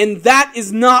monsters. And that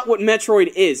is not what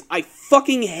Metroid is. I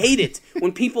fucking hate it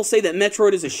when people say that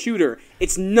Metroid is a shooter.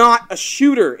 It's not a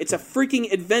shooter. It's a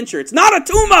freaking adventure. It's not a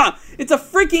Tuma! It's a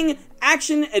freaking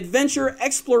action, adventure,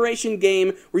 exploration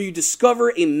game where you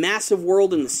discover a massive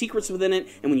world and the secrets within it,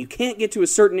 and when you can't get to a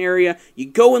certain area, you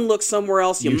go and look somewhere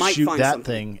else, you might shoot find that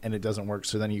something. thing, and it doesn't work,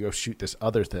 so then you go shoot this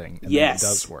other thing, and yes. then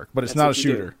it does work. But it's not a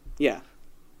shooter. Yeah.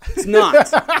 It's not.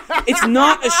 It's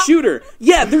not a shooter.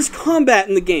 Yeah, there's combat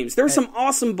in the games. There's some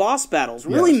awesome boss battles,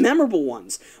 really memorable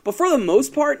ones. But for the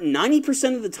most part,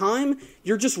 90% of the time,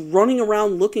 you're just running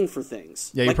around looking for things.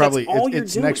 Yeah, like,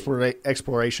 it's an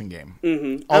exploration game.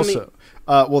 Mm-hmm. Also,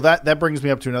 well, that brings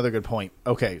me up to another good point.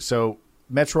 Okay, so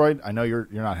Metroid, I know you're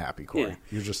not happy, Corey. Yeah.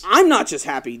 You're just I'm not just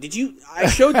happy. I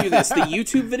showed you this, the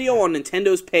YouTube video on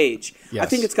Nintendo's page. Yes. I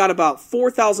think it's got about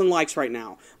 4,000 likes right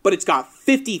now, but it's got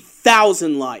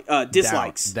 50,000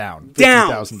 dislikes. Down.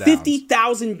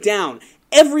 50,000 down.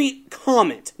 Every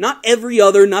comment, not every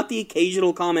other, not the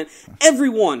occasional comment,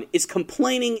 everyone is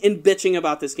complaining and bitching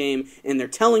about this game, and they're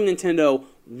telling Nintendo,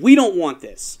 we don't want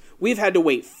this. We've had to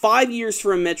wait 5 years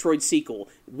for a Metroid sequel.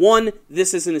 1,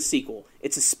 this isn't a sequel.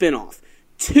 It's a spin-off.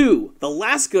 2, the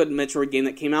last good Metroid game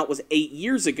that came out was 8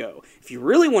 years ago. If you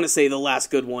really want to say the last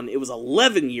good one, it was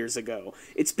 11 years ago.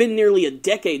 It's been nearly a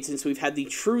decade since we've had the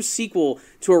true sequel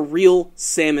to a real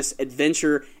Samus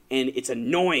adventure, and it's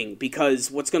annoying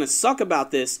because what's going to suck about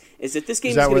this is that this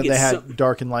game is going to get... Is that where they had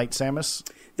Dark and Light Samus?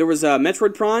 There was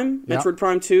Metroid Prime, Metroid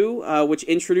Prime 2, which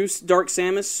introduced Dark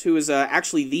Samus, who is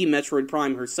actually the Metroid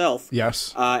Prime herself.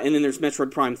 Yes. And then there's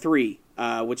Metroid Prime 3,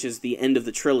 which is the end of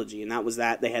the trilogy, and that was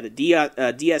that. They had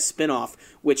a DS spin-off,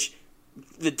 which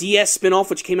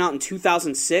came out in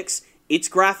 2006, its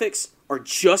graphics are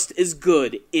just as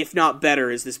good, if not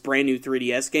better, as this brand new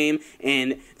 3DS game,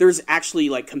 and there's actually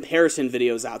like comparison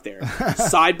videos out there,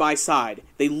 side by side.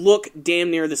 They look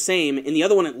damn near the same, and the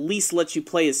other one at least lets you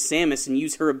play as Samus and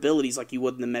use her abilities like you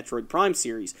would in the Metroid Prime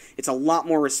series. It's a lot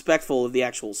more respectful of the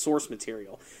actual source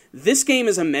material. This game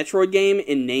is a Metroid game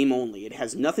in name only. It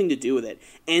has nothing to do with it.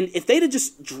 And if they'd have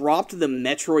just dropped the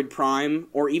Metroid Prime,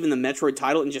 or even the Metroid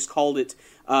title, and just called it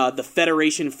the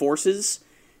Federation Forces,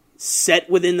 set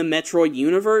within the Metroid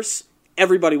universe,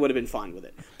 everybody would have been fine with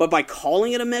it. But by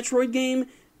calling it a Metroid game,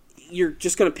 you're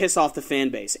just going to piss off the fan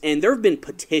base. And there have been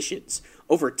petitions,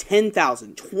 over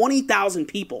 10,000, 20,000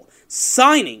 people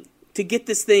signing to get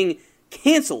this thing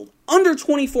canceled under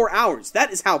 24 hours.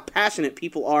 That is how passionate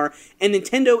people are, and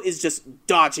Nintendo is just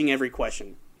dodging every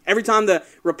question. Every time the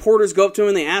reporters go up to him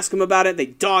and they ask him about it, they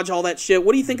dodge all that shit.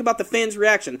 What do you think about the fans'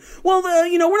 reaction? Well,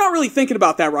 we're not really thinking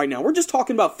about that right now. We're just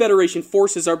talking about Federation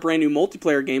Forces, our brand new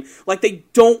multiplayer game. Like, they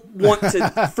don't want to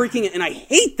freaking... And I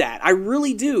hate that. I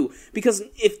really do. Because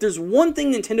if there's one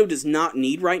thing Nintendo does not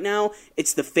need right now,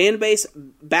 it's the fan base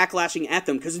backlashing at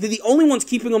them, because they're the only ones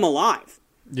keeping them alive.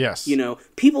 Yes. You know,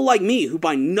 people like me who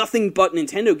buy nothing but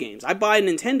Nintendo games. I buy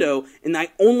Nintendo, and I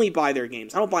only buy their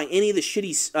games. I don't buy any of the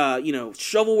shitty,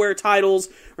 shovelware titles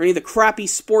or any of the crappy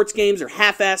sports games or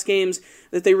half-ass games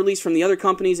that they release from the other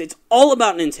companies. It's all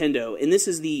about Nintendo, and this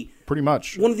is pretty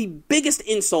much one of the biggest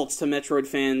insults to Metroid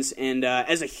fans. And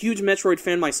as a huge Metroid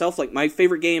fan myself, like my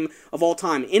favorite game of all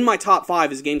time, in my top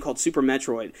 5 is a game called Super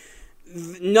Metroid.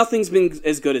 Nothing's been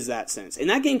as good as that since. And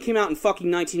that game came out in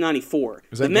fucking 1994.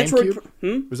 Was that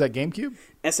GameCube? Was that GameCube?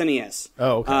 SNES.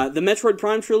 Oh, okay. The Metroid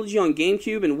Prime trilogy on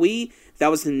GameCube and Wii, that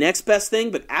was the next best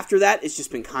thing, but after that, it's just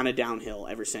been kind of downhill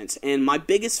ever since. And my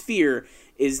biggest fear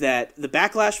is that the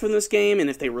backlash from this game, and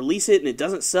if they release it and it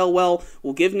doesn't sell well,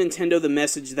 will give Nintendo the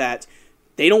message that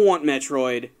they don't want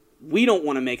Metroid, we don't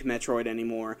want to make Metroid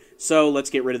anymore, so let's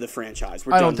get rid of the franchise.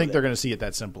 I don't think they're going to see it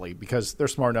that simply, because they're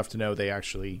smart enough to know they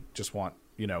actually just want,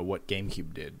 what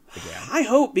GameCube did again. I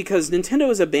hope, because Nintendo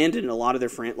has abandoned a lot of their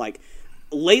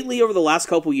lately over the last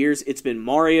couple years, it's been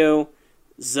Mario,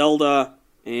 Zelda,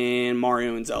 and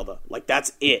Mario and Zelda. Like,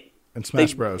 that's it. And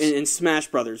Smash Bros. And Smash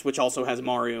Brothers, which also has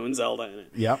Mario and Zelda in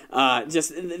it.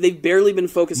 Yep. They've barely been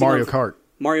focusing Mario on Kart.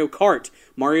 Mario Kart,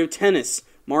 Mario Tennis,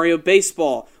 Mario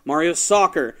Baseball, Mario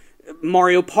Soccer,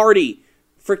 Mario Party.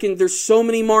 Freaking, there's so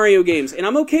many Mario games, and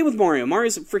I'm okay with Mario.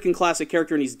 Mario's a freaking classic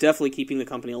character, and he's definitely keeping the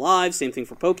company alive. Same thing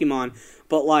for Pokemon.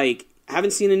 But, I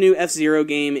haven't seen a new F-Zero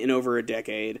game in over a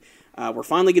decade. We're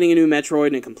finally getting a new Metroid,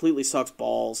 and it completely sucks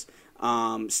balls.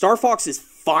 Star Fox is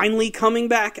finally coming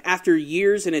back after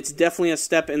years, and it's definitely a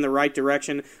step in the right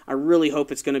direction. I really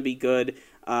hope it's going to be good.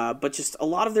 But just a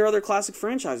lot of their other classic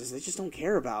franchises, they just don't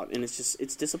care about, and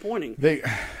it's disappointing.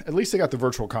 At least they got the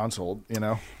Virtual Console,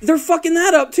 They're fucking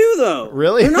that up too, though.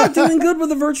 Really? They're not doing good with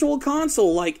the Virtual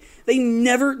Console. They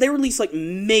release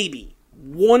maybe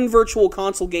one Virtual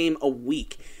Console game a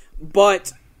week,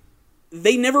 but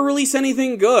they never release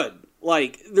anything good.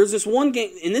 There's this one game,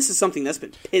 and this is something that's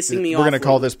been pissing me off. We're going to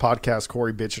call this podcast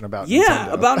Corey bitching about Nintendo.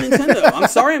 Yeah, about Nintendo. I'm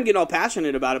sorry I'm getting all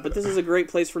passionate about it, but this is a great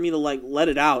place for me to, let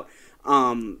it out.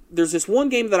 There's this one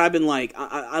game that I've been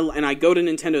I go to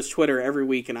Nintendo's Twitter every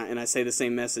week and I say the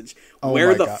same message.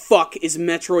 Where the fuck is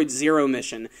Metroid Zero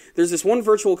Mission? There's this one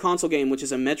Virtual Console game, which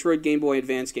is a Metroid Game Boy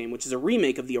Advance game, which is a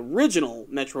remake of the original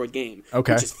Metroid game.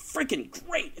 Okay. Which is freaking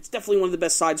great. It's definitely one of the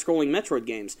best side-scrolling Metroid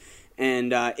games.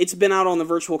 And it's been out on the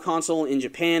Virtual Console in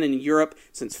Japan and Europe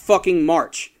since fucking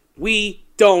March. We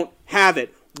don't have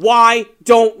it. Why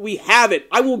don't we have it?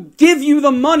 I will give you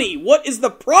the money. What is the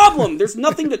problem? There's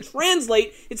nothing to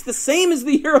translate. It's the same as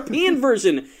the European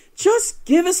version. Just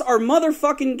give us our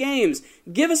motherfucking games.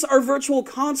 Give us our Virtual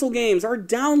Console games, our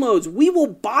downloads. We will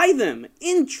buy them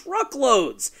in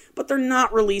truckloads. But they're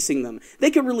not releasing them. They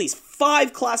could release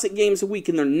 5 classic games a week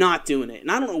and they're not doing it.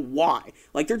 And I don't know why.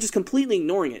 They're just completely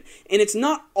ignoring it. And it's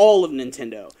not all of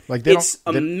Nintendo. It's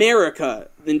America.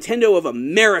 Nintendo of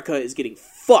America is getting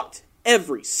fucked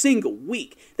every single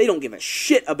week. They don't give a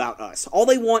shit about us. All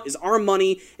they want is our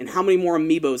money and how many more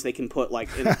amiibos they can put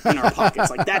in our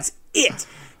pockets. That's it.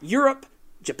 Europe,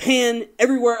 Japan,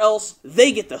 everywhere else,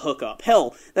 they get the hookup.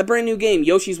 Hell, that brand new game,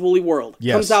 Yoshi's Woolly World,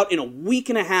 comes out in a week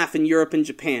and a half in Europe and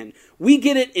Japan. We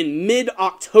get it in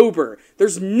mid-October.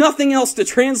 There's nothing else to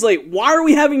translate. Why are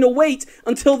we having to wait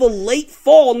until the late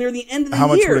fall near the end of the year?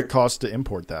 How much would it cost to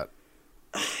import that?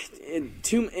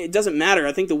 It doesn't matter.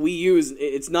 I think the Wii U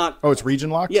it's not... Oh, it's region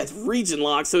locked? Yeah, it's region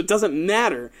locked, so it doesn't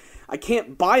matter. I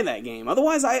can't buy that game.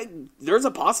 Otherwise, there's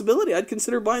a possibility I'd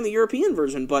consider buying the European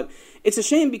version, but it's a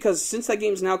shame because since that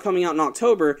game's now coming out in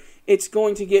October, it's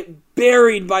going to get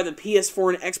buried by the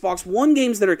PS4 and Xbox One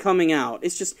games that are coming out.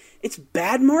 It's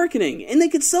bad marketing, and they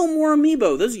could sell more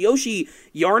amiibo. Those Yoshi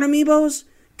Yarn amiibos...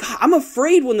 God, I'm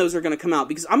afraid when those are going to come out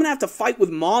because I'm going to have to fight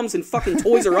with moms and fucking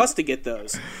Toys R Us to get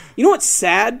those. You know what's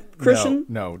sad, Christian?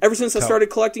 No. Ever since I started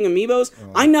collecting amiibos,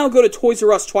 I now go to Toys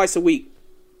R Us twice a week.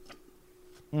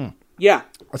 Yeah.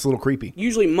 That's a little creepy.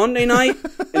 Usually Monday night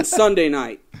and Sunday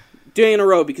night. Day in a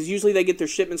row because usually they get their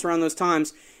shipments around those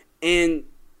times. And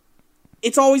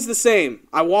it's always the same.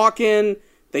 I walk in,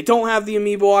 they don't have the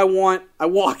amiibo I want, I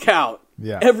walk out.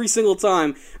 Yeah. Every single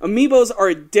time. Amiibos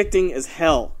are addicting as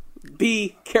hell.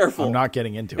 Be careful. I'm not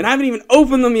getting into it. And I haven't even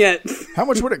opened them yet. How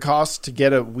much would it cost to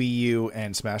get a Wii U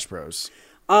and Smash Bros?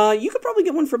 You could probably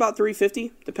get one for about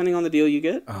 $350, depending on the deal you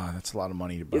get. Oh, that's a lot of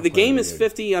money to buy. The game is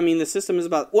 $50. I mean, the system is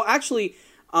about... Well, actually...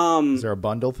 is there a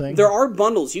bundle thing? There are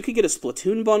bundles. You could get a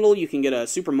Splatoon bundle. You can get a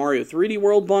Super Mario 3D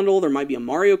World bundle. There might be a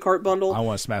Mario Kart bundle. I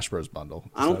want a Smash Bros. Bundle.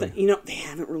 I don't think... they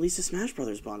haven't released a Smash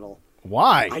Brothers bundle.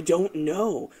 Why? I don't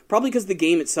know. Probably because the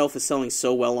game itself is selling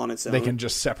so well on its own. They can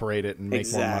just separate it and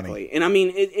make more money. Exactly. And I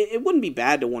mean, it wouldn't be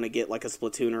bad to want to get like a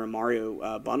Splatoon or a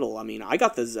Mario bundle. I mean, I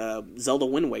got the Zelda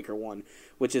Wind Waker one,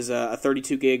 which is a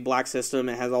 32 gig black system.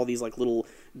 It has all these like little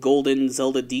golden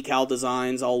Zelda decal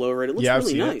designs all over it. It looks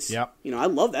really nice. Yeah. You know, I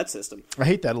love that system. I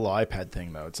hate that little iPad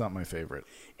thing though. It's not my favorite.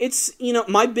 It's, you know,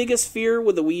 my biggest fear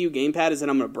with the Wii U gamepad is that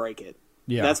I'm going to break it.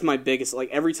 Yeah. That's my biggest, like,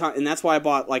 every time, and that's why I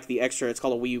bought, like, the extra, it's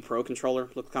called a Wii U Pro controller.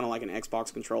 Looks kind of like an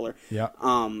Xbox controller. Yeah.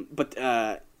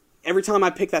 But every time I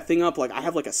pick that thing up, like, I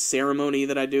have, like, a ceremony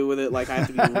that I do with it. Like, I have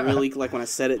to be really, like, when I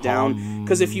set it down.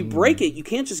 Because if you break it, you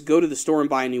can't just go to the store and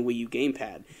buy a new Wii U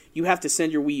gamepad. You have to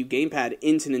send your Wii U gamepad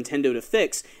into Nintendo to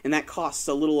fix, and that costs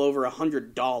a little over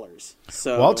 $100.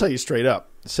 So, well, I'll tell you straight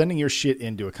up, sending your shit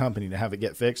into a company to have it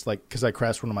get fixed, like, because I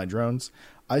crashed one of my drones,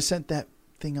 I sent that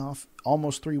thing off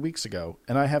almost 3 weeks ago,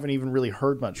 and I haven't even really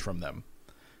heard much from them.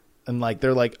 And like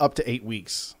they're like up to 8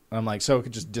 weeks. And I'm like, so it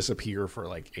could just disappear for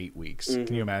like 8 weeks. Mm-hmm.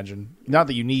 Can you imagine? Not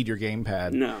that you need your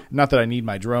gamepad. No. Not that I need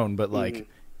my drone, but like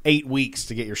 8 weeks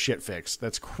to get your shit fixed.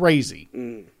 That's crazy.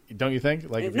 Don't you think?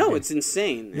 Like, no, it's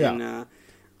insane. Yeah. And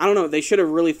I don't know. They should have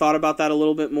really thought about that a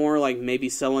little bit more, like maybe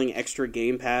selling extra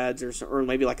gamepads or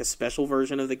maybe like a special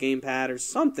version of the gamepad or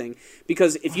something.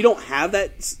 Because if you don't have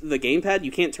the gamepad, you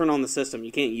can't turn on the system.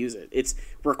 You can't use it. It's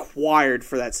required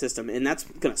for that system, and that's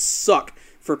going to suck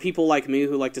for people like me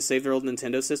who like to save their old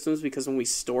Nintendo systems, because when we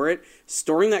store it,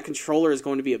 storing that controller is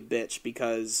going to be a bitch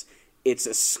because it's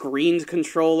a screened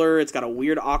controller. It's got a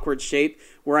weird, awkward shape.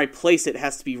 Where I place it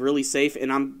has to be really safe,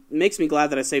 and makes me glad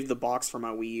that I saved the box for my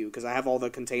Wii U, because I have all the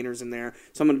containers in there,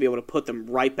 so I'm going to be able to put them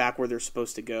right back where they're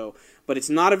supposed to go. But it's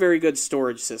not a very good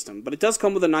storage system. But it does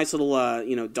come with a nice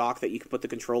little dock that you can put the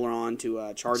controller on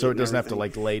to charge it. So it doesn't have to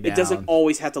like lay down. It doesn't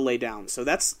always have to lay down. So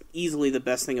that's easily the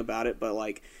best thing about it. But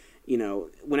like, you know,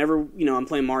 whenever, you know, I'm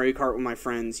playing Mario Kart with my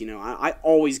friends, you know, I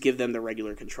always give them the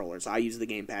regular controllers. I use the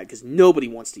gamepad because nobody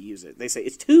wants to use it. They say,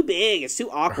 it's too big, it's too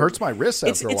awkward. It hurts my wrists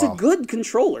after a while. It's a good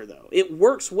controller, though. It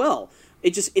works well.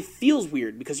 It feels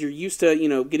weird because you're used to, you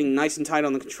know, getting nice and tight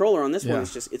on the controller. On this one,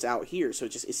 it's out here, so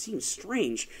it seems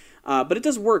strange. But it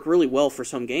does work really well for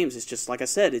some games. It's just, like I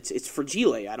said, it's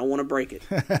fragile. I don't want to break it.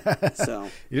 So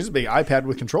it is a big iPad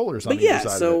with controllers on either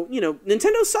side. So, you know,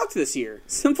 Nintendo sucked this year.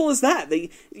 Simple as that.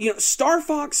 Star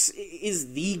Fox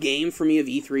is the game for me of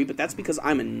E3, but that's because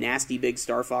I'm a nasty big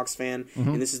Star Fox fan,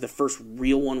 and this is the first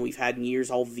real one we've had in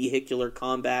years, all vehicular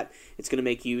combat. It's going to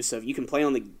make use of, you can play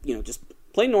on the, you know, just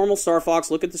play normal Star Fox,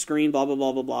 look at the screen, blah, blah,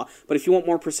 blah, blah, blah. But if you want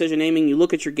more precision aiming, you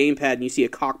look at your gamepad and you see a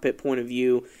cockpit point of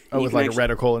view. With like a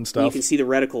reticle and stuff. You can see the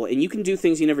reticle. And you can do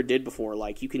things you never did before.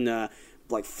 Like you can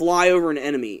like fly over an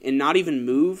enemy and not even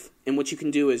move. And what you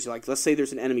can do is, like, let's say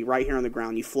there's an enemy right here on the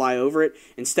ground. You fly over it.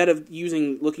 Instead of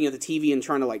looking at the TV and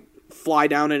trying to like fly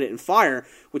down at it and fire,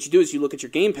 what you do is you look at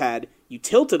your gamepad, you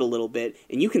tilt it a little bit,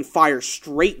 and you can fire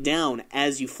straight down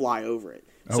as you fly over it.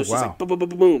 So it's just like boom, boom, boom,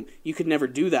 boom. You could never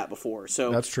do that before.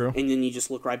 So that's true. And then you just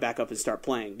look right back up and start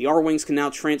playing. The R-Wings can now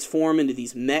transform into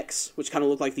these mechs, which kind of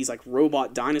look like these like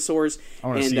robot dinosaurs. I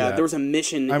want to see that. There was a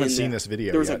mission. I haven't seen this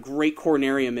video. There was a great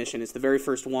Corneria mission. It's the very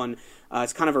first one.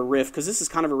 It's kind of a riff, because this is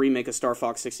kind of a remake of Star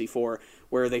Fox 64,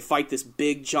 where they fight this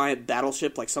big giant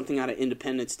battleship like something out of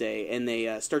Independence Day, and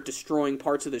they start destroying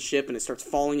parts of the ship, and it starts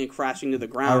falling and crashing to the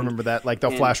ground. I remember that. Like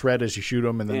they'll flash red as you shoot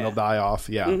them, and then they'll die off.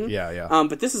 Yeah, yeah.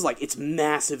 But this is like, it's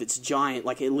massive, it's giant.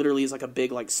 Like it literally is like a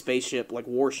big like spaceship, like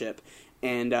warship.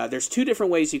 And there's two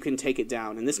different ways you can take it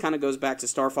down. And this kind of goes back to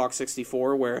Star Fox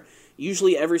 64, where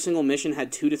usually every single mission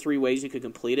had 2 to 3 ways you could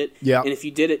complete it. Yeah. And if you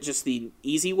did it just the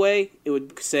easy way, it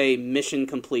would say mission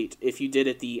complete. If you did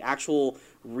it the actual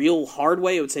real hard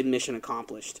way, it would say mission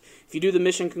accomplished. If you do the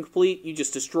mission complete, you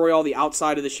just destroy all the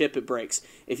outside of the ship, it breaks.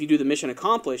 If you do the mission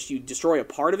accomplished, you destroy a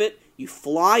part of it, you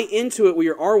fly into it with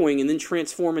your R-Wing, and then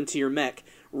transform into your mech.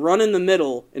 Run in the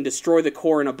middle and destroy the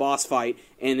core in a boss fight,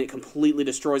 and it completely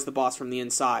destroys the boss from the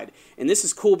inside. And this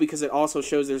is cool because it also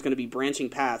shows there's going to be branching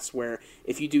paths where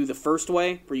if you do the first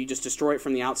way, where you just destroy it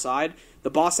from the outside, the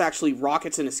boss actually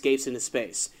rockets and escapes into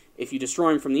space. If you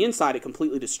destroy him from the inside, it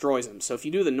completely destroys him. So if you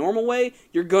do the normal way,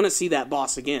 you're going to see that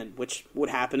boss again, which would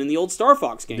happen in the old Star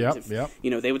Fox games.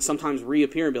 You know, they would sometimes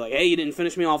reappear and be like, hey, you didn't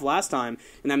finish me off last time.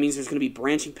 And that means there's going to be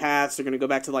branching paths. They're going to go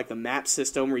back to like the map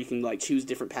system where you can like choose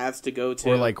different paths to go to.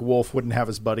 Or like Wolf wouldn't have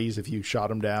his buddies if you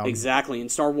shot him down. Exactly.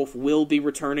 And Star Wolf will be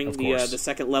returning. The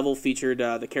second level featured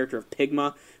the character of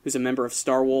Pigma, who's a member of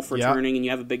Star Wolf, returning, and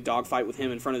you have a big dogfight with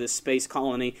him in front of this space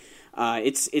colony.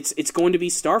 It's going to be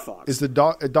Star Fox. Is the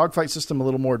dogfight system a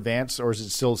little more advanced, or is it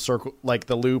still circle like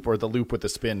the loop or the loop with the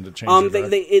spin to change?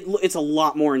 It's a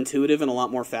lot more intuitive and a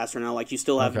lot more faster now. Like you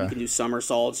still have you can do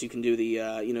somersaults, you can do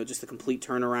the just the complete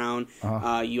turnaround.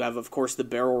 You have of course the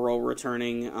barrel roll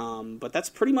returning, but that's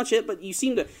pretty much it. But you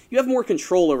have more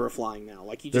control over flying now.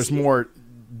 Like there's more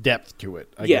depth to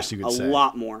it, I guess you could say. A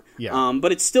lot more. Yeah.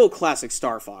 But it's still classic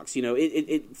Star Fox.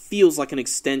 It feels like an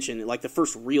extension, like the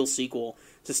first real sequel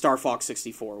to Star Fox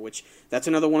 64, which that's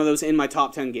another one of those in my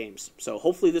top 10 games. So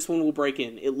hopefully this one will break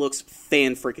in. It looks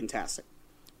fan-freaking-tastic.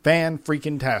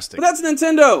 Fan-freaking-tastic. But that's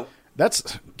Nintendo.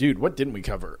 Dude, what didn't we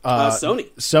cover?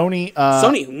 Sony.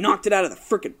 Sony, who knocked it out of the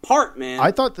freaking park, man. I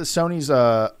thought that Sony's,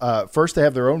 first they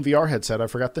have their own VR headset. I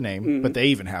forgot the name, but they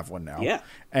even have one now. Yeah.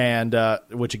 And,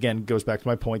 which again goes back to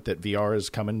my point that VR is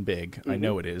coming big. I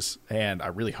know it is. And I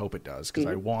really hope it does because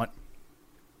I want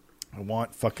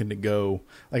fucking to go.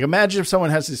 Like, imagine if someone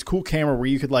has this cool camera where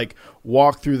you could like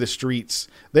walk through the streets.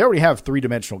 They already have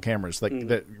 3-dimensional cameras like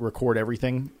that record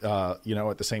everything, at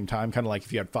the same time. Kind of like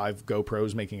if you had 5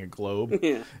 GoPros making a globe,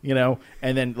 and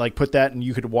then like put that and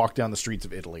you could walk down the streets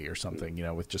of Italy or something,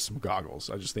 with just some goggles.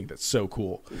 I just think that's so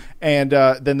cool. And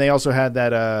then they also had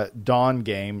that Dawn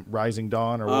game, Rising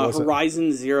Dawn, or what was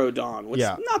Horizon Zero Dawn, which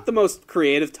is not the most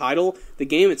creative title. The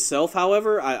game itself,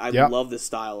 however, I love the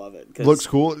style of it. Looks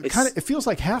cool. It feels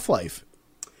like Half-Life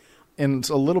in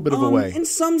a little bit of a way. In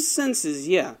some senses,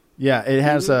 yeah. Yeah, it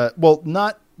has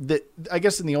not the. I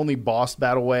guess in the only boss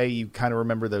battle way, you kind of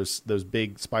remember those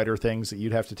big spider things that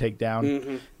you'd have to take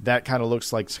down. That kind of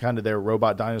looks like kind of their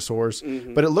robot dinosaurs,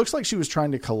 but it looks like she was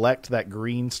trying to collect that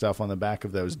green stuff on the back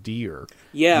of those deer.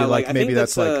 Yeah, like maybe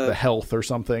that's like the health or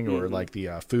something, or like the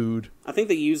food. I think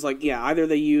they use either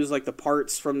they use like the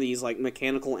parts from these like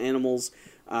mechanical animals.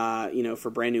 For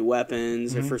brand new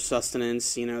weapons or for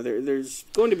sustenance, there's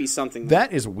going to be something there.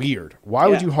 That is weird. Why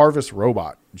would you harvest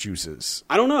robot juices?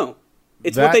 I don't know.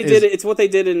 It's what they did. It's what they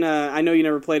did in. I know you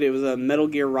never played it. It was a Metal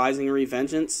Gear Rising: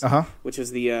 Revengeance, which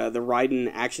is the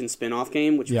Raiden action spin-off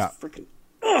game, which was freaking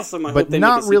awesome. But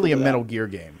not really a Metal Gear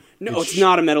game. No, it's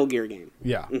not a Metal Gear game.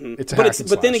 Yeah, it's a hack and slash.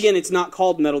 But then again, it's not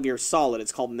called Metal Gear Solid.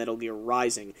 It's called Metal Gear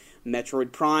Rising.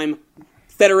 Metroid Prime,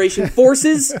 Federation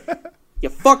Forces. You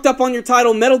fucked up on your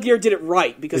title. Metal Gear did it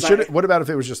right because what about if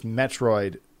it was just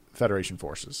Metroid Federation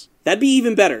Forces? That'd be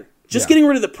even better. Just getting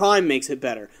rid of the Prime makes it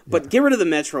better, but get rid of the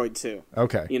Metroid too.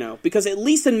 Okay, because at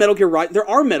least in Metal Gear, there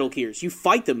are Metal Gears. You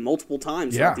fight them multiple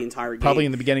times throughout the entire game. Probably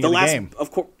in the beginning of the game.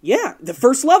 Of course, the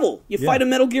first level you fight a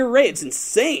Metal Gear Ray. It's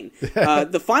insane.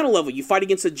 The final level you fight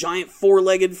against a giant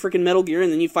 4-legged freaking Metal Gear,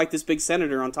 and then you fight this big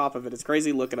senator on top of it. It's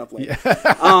crazy. Look it up later.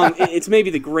 It's maybe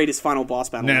the greatest final boss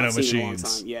battle I've seen in a long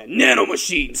time. Yeah,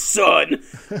 Nanomachines, son.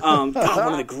 God,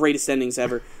 one of the greatest endings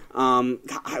ever.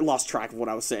 I lost track of what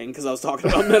I was saying because I was talking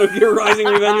about Metal Gear Rising: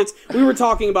 Revengeance. We were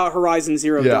talking about Horizon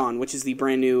Zero Dawn, which is the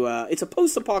brand new. It's a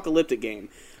post-apocalyptic game,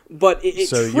 but it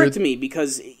tricked me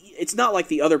because it's not like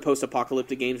the other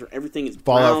post-apocalyptic games where everything is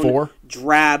Fallout 4,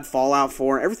 drab. Fallout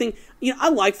 4, everything. I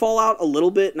like Fallout a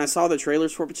little bit, and I saw the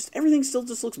trailers for it, but just everything still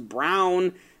just looks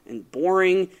brown and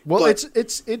boring. Well, it's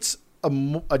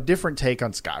a different take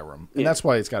on Skyrim, and that's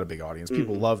why it's got a big audience.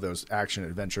 People love those action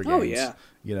adventure games. Oh yeah.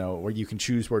 Where you can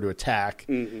choose where to attack,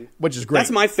 which is great. That's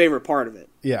my favorite part of it.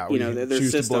 Yeah, their choose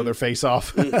system. To blow their face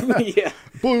off. Yeah.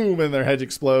 Boom, and their heads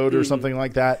explode or something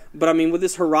like that. But I mean, with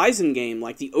this Horizon game,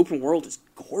 like the open world is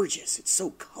gorgeous. It's so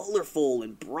colorful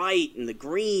and bright, and the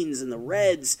greens and the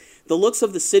reds. The looks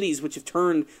of the cities, which have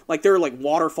turned, like there are like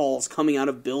waterfalls coming out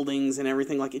of buildings and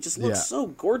everything. Like it just looks so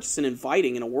gorgeous and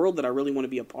inviting in a world that I really want to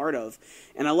be a part of.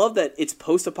 And I love that it's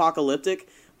post-apocalyptic,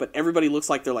 but everybody looks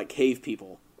like they're like cave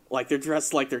people. Like they're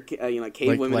dressed like they're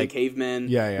cave women and cavemen.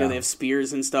 Yeah. They have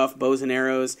spears and stuff, bows and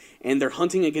arrows, and they're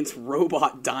hunting against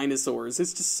robot dinosaurs.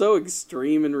 It's just so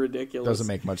extreme and ridiculous. Doesn't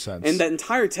make much sense. And that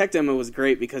entire tech demo was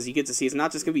great because you get to see it's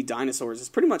not just going to be dinosaurs. It's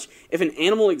pretty much if an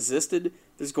animal existed,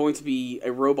 there's going to be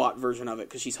a robot version of it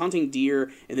because she's hunting deer,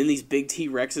 and then these big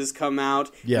T-Rexes come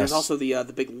out. Yes. There's also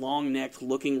the big long-necked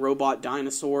looking robot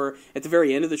dinosaur. At the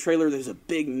very end of the trailer, there's a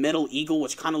big metal eagle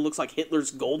which kind of looks like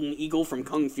Hitler's golden eagle from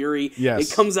Kung Fury.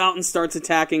 Yes. It comes out and starts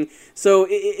attacking. So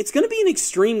it's going to be an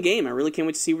extreme game. I really can't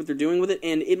wait to see what they're doing with it.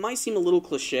 And it might seem a little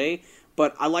cliche,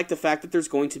 but I like the fact that there's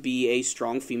going to be a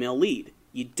strong female lead.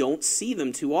 You don't see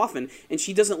them too often, and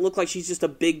she doesn't look like she's just a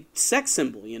big sex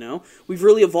symbol, We've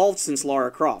really evolved since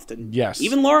Lara Croft. And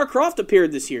even Lara Croft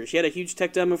appeared this year. She had a huge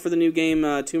tech demo for the new game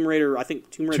Tomb Raider, I think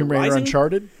Tomb Raider Rising?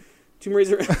 Uncharted? Tomb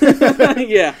Raider,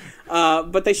 yeah.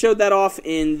 But they showed that off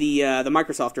in the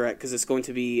Microsoft Direct because it's going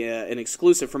to be an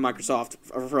exclusive from Microsoft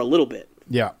for a little bit.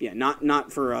 Yeah. Yeah,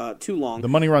 not for too long. The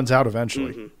money runs out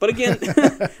eventually. Mm-hmm.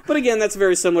 But again, that's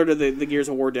very similar to the Gears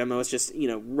of War demo. It's just,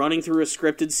 running through a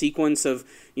scripted sequence of,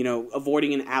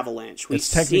 avoiding an avalanche. We've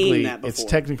seen that before. It's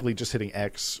technically just hitting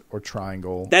X or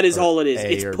triangle. That is all it is.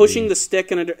 A It's pushing B. the stick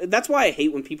that's why I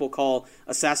hate when people call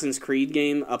Assassin's Creed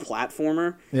game a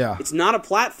platformer. Yeah. It's not a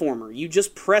platformer. You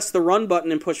just press the run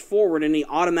button and push forward and he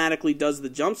automatically does the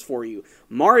jumps for you.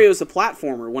 Mario's a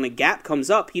platformer. When a gap comes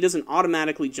up, he doesn't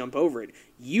automatically jump over it.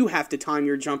 You have to time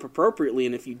your jump appropriately,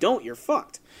 and if you don't, you're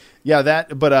fucked. Yeah,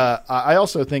 but I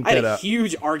also think I that... had a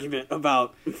huge argument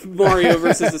about Mario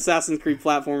versus Assassin's Creed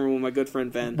platformer with my good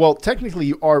friend Ben. Well, technically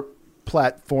you are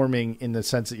platforming in the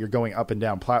sense that you're going up and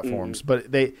down platforms,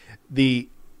 but the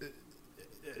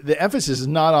emphasis is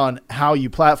not on how you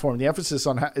platform. The emphasis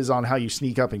is on how you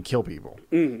sneak up and kill people.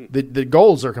 Mm-hmm. The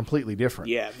goals are completely different.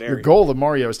 Yeah, very. Your goal of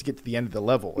Mario is to get to the end of the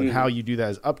level, and how you do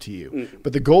that is up to you. Mm-hmm.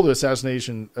 But the goal of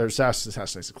Assassination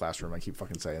Classroom, I keep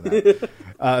fucking saying that.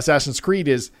 Assassin's Creed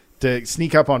is to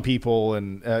sneak up on people,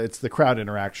 and it's the crowd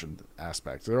interaction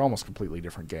aspect. They're almost completely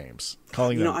different games.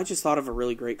 I just thought of a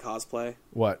really great cosplay.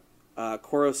 What?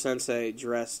 Koro Sensei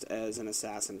dressed as an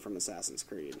assassin from Assassin's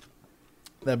Creed.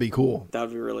 That'd be cool. That would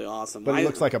be really awesome. But he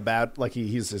looks like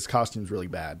his costume's really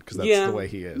bad because that's the way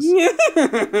he is. Yeah.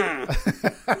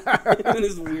 And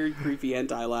his weird, creepy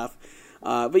hentai laugh.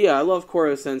 But yeah, I love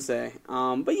Koro Sensei.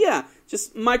 But yeah,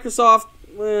 just Microsoft,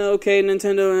 okay.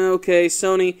 Nintendo, okay.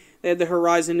 Sony, they had the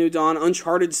Horizon New Dawn.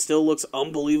 Uncharted still looks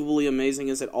unbelievably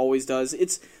amazing as it always does.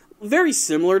 It's very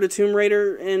similar to Tomb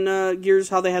Raider and Gears,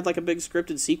 how they had like a big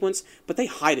scripted sequence, but they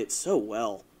hide it so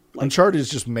well. Uncharted is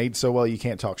just made so well you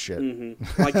can't talk shit.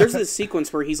 Mm-hmm. Like there's this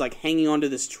sequence where he's like hanging onto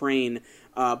this train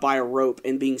by a rope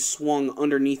and being swung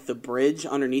underneath the bridge,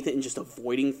 underneath it, and just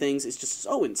avoiding things. It's just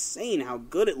so insane how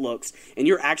good it looks, and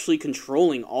you're actually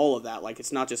controlling all of that. Like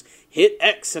it's not just hit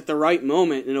X at the right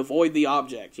moment and avoid the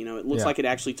object. It looks like it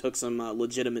actually took some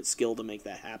legitimate skill to make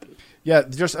that happen. Yeah,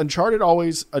 just Uncharted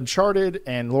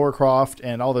and Lara Croft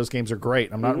and all those games are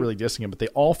great. I'm not really dissing them, but they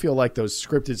all feel like those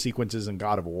scripted sequences in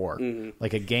God of War,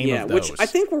 like a game of those. Which I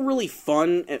think were really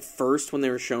fun at first when they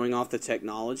were showing off the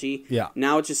technology. Yeah.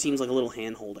 Now it just seems like a little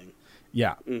hand-holding.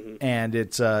 Yeah, and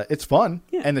it's fun,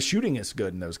 and the shooting is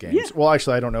good in those games. Yeah. Well,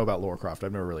 actually, I don't know about Lara Croft.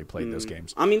 I've never really played those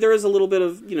games. I mean, there is a little bit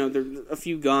of, there are a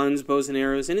few guns, bows and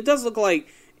arrows, and it does look like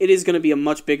it is going to be a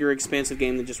much bigger, expansive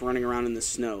game than just running around in the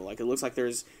snow. Like, it looks like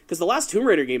because the last Tomb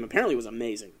Raider game apparently was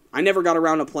amazing. I never got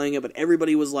around to playing it, but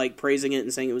everybody was, like, praising it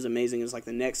and saying it was amazing. It was, like,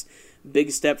 the next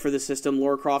big step for the system.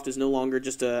 Lara Croft is no longer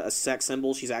just a sex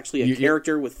symbol. She's actually a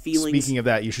character with feelings. Speaking of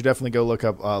that, you should definitely go look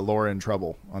up Laura in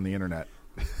Trouble on the internet.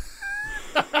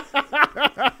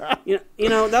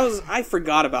 I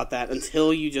forgot about that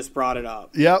until you just brought it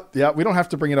up. Yep. We don't have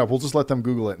to bring it up. We'll just let them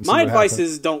Google it. And My advice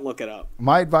is don't look it up.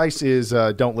 My advice is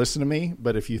don't listen to me,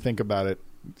 but if you think about it,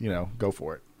 go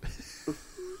for it.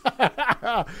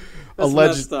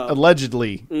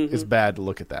 Allegedly, it's bad to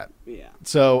look at that. Yeah.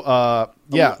 So,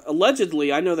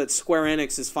 Allegedly, I know that Square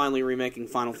Enix is finally remaking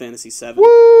Final Fantasy VII.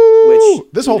 Woo! Which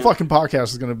this whole fucking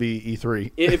podcast is going to be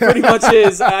E3. It pretty much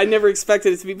is. I never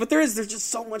expected it to be, but there's just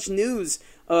so much news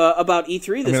about E3 this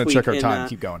week. I'm going to check our time.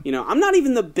 Keep going. I'm not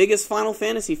even the biggest Final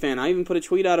Fantasy fan. I even put a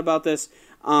tweet out about this.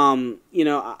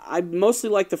 I mostly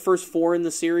like the first 4 in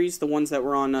the series, the ones that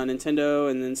were on Nintendo,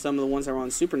 and then some of the ones that were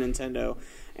on Super Nintendo.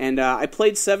 And I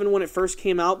played 7 when it first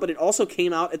came out, but it also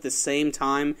came out at the same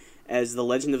time as The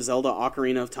Legend of Zelda: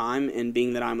 Ocarina of Time, and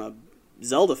being that I'm a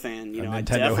Zelda fan, I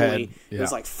definitely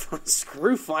was like,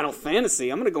 screw Final Fantasy.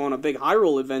 I'm going to go on a big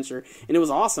Hyrule adventure, and it was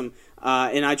awesome.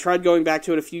 And I tried going back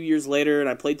to it a few years later, and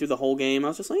I played through the whole game. I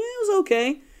was just like, it was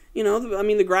okay.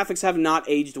 The graphics have not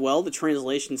aged well. The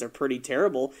translations are pretty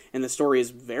terrible, and the story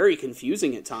is very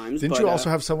confusing at times. Didn't you also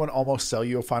have someone almost sell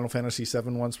you a Final Fantasy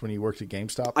VII once when you worked at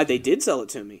GameStop? They did sell it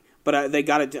to me, but they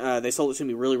got it. They sold it to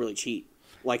me really, really cheap,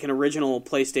 like an original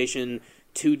PlayStation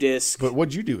 2-disc. But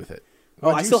what'd you do with it?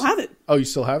 I still have it. Oh, you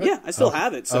still have it? Yeah, I still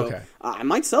have it. So I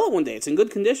might sell it one day. It's in good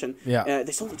condition. Yeah.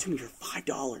 They sold it to me for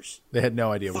 $5. They had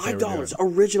no idea what they were doing. $5.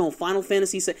 Original Final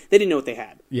Fantasy VII. They didn't know what they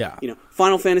had. Yeah.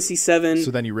 Final Fantasy VII. So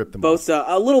then you ripped them both off.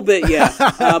 A little bit,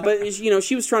 yeah. But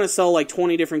she was trying to sell like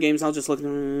 20 different games. I was just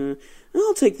looking,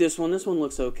 I'll take this one. This one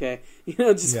looks okay.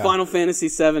 Final Fantasy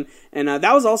VII. And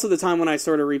that was also the time when I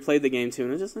sort of replayed the game too.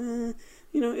 And it was just,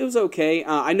 it was okay.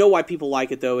 I know why people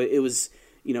like it though. It was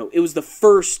the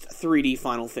first 3D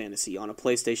Final Fantasy on a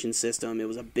PlayStation system. It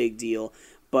was a big deal.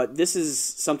 But this is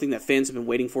something that fans have been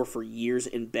waiting for years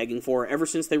and begging for ever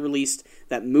since they released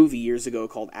that movie years ago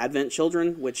called Advent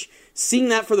Children, which seeing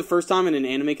that for the first time in an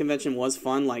anime convention was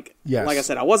fun. Like I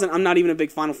said, I'm not even a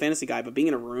big Final Fantasy guy, but being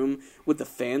in a room with the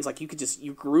fans, like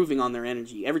you're grooving on their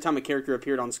energy. Every time a character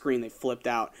appeared on screen, they flipped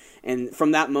out. And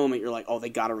from that moment, you're like, oh, they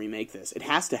got to remake this. It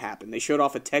has to happen. They showed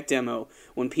off a tech demo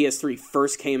when PS3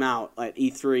 first came out at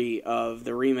E3 of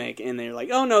the remake, and they're like,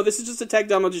 oh no, this is just a tech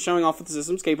demo just showing off what the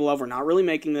system's capable of. We're not really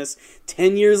making this.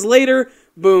 10 years later,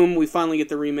 boom, we finally get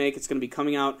the remake. It's going to be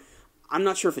coming out. I'm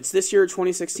not sure if it's this year or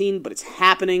 2016, but it's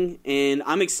happening, and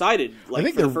I'm excited. I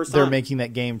think they're making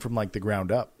that game from like the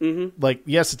ground up. Mm-hmm. Like,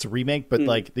 yes, it's a remake, but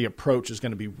like the approach is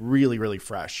going to be really, really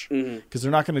fresh because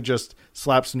they're not going to just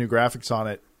slap some new graphics on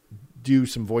it, do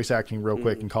some voice acting real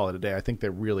quick, and call it a day. I think they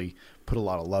really put a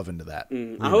lot of love into that.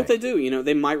 I hope they do. You know,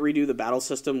 they might redo the battle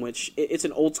system, which it's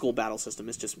an old school battle system.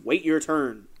 It's just wait your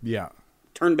turn. Yeah,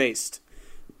 turn based.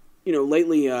 You know,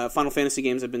 lately Final Fantasy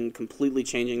games have been completely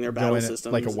changing their battle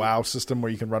systems. Like a WoW system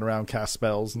where you can run around, cast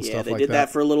spells and stuff like that. Yeah, they did that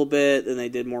for a little bit, and they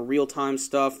did more real-time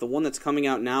stuff. The one that's coming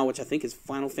out now, which I think is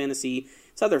Final Fantasy,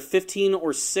 it's either 15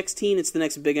 or 16. It's the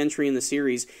next big entry in the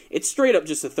series. It's straight up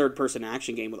just a third-person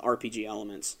action game with RPG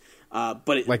elements.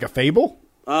 Like a Fable?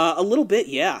 A little bit,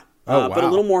 yeah. Wow. But a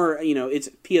little more, you know, it's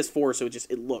PS4, so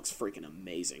it looks freaking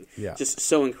amazing. Yeah. Just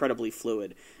so incredibly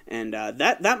fluid. And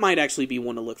that might actually be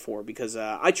one to look for, because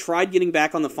I tried getting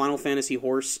back on the Final Fantasy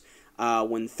horse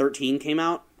when 13 came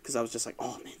out, because I was just like,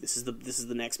 oh man, this is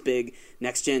the next big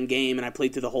next gen game, and I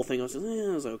played through the whole thing. I was just,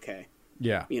 it was okay.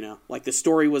 Yeah. You know, like the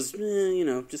story was,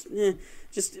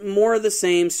 just more of the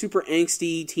same, super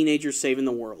angsty teenagers saving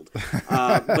the world.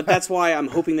 But that's why I'm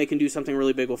hoping they can do something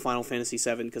really big with Final Fantasy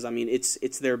VII, because I mean,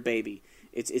 it's their baby.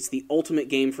 It's the ultimate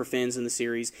game for fans in the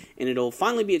series, and it'll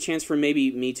finally be a chance for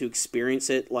maybe me to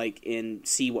experience it, like, and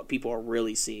see what people are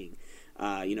really seeing.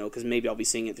 Because maybe I'll be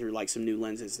seeing it through like some new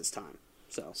lenses this time.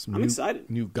 So I'm excited.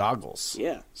 New goggles.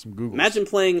 Yeah. Some Googles. Imagine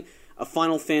playing a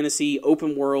Final Fantasy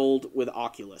open world with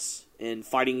Oculus and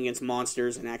fighting against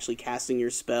monsters and actually casting your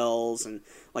spells, and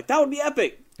like that would be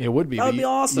epic. It would be. That would be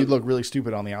awesome. You'd look really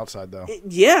stupid on the outside, though.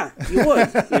 Yeah, you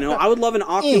would. I would love an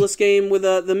Oculus game with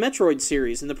the Metroid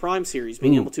series and the Prime series,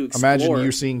 being able to explore. Imagine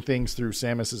you seeing things through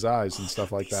Samus's eyes and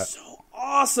stuff like that. So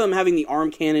awesome, having the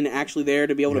arm cannon actually there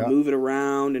to be able to move it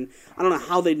around, and I don't know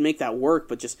how they'd make that work,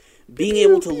 but just being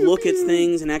able to look at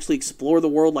things and actually explore the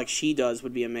world like she does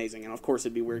would be amazing. And of course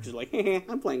it'd be weird because like,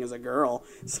 I'm playing as a girl,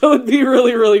 so it'd be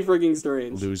really, really freaking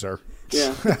strange. Loser.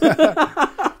 Yeah.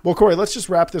 Well, Corey, let's just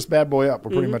wrap this bad boy up.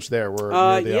 We're pretty much there. We're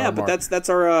near the hour mark. That's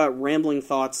our rambling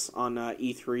thoughts on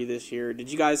E3 this year.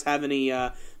 Did you guys have any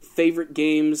favorite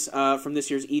games from this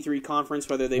year's E3 conference?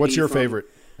 What's your favorite?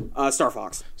 Star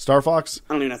Fox. Star Fox?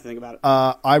 I don't even have to think about it.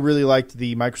 I really liked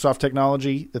the Microsoft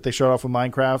technology that they showed off with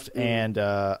Minecraft, and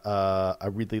I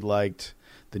really liked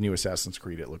the new Assassin's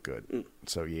Creed. It looked good.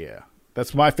 So, yeah.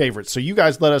 That's my favorite. So you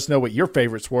guys let us know what your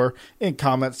favorites were in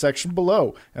comment section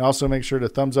below. And also make sure to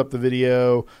thumbs up the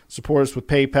video, support us with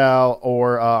PayPal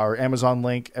or our Amazon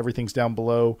link. Everything's down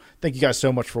below. Thank you guys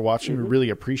so much for watching. We really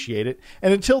appreciate it.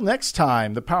 And until next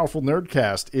time, the Powerful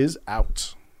Nerdcast is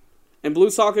out. And Blue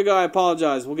Sakuga, I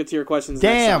apologize. We'll get to your questions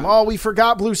next time. Oh, we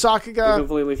forgot Blue Sakuga. We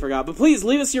completely forgot. But please,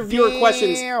 leave us your viewer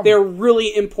questions. They're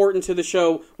really important to the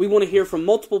show. We want to hear from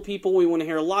multiple people. We want to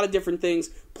hear a lot of different things.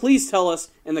 Please tell us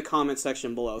in the comment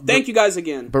section below. Thank you guys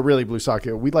again. But really, Blue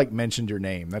Sakuga, we mentioned your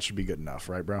name. That should be good enough,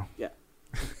 right, bro? Yeah.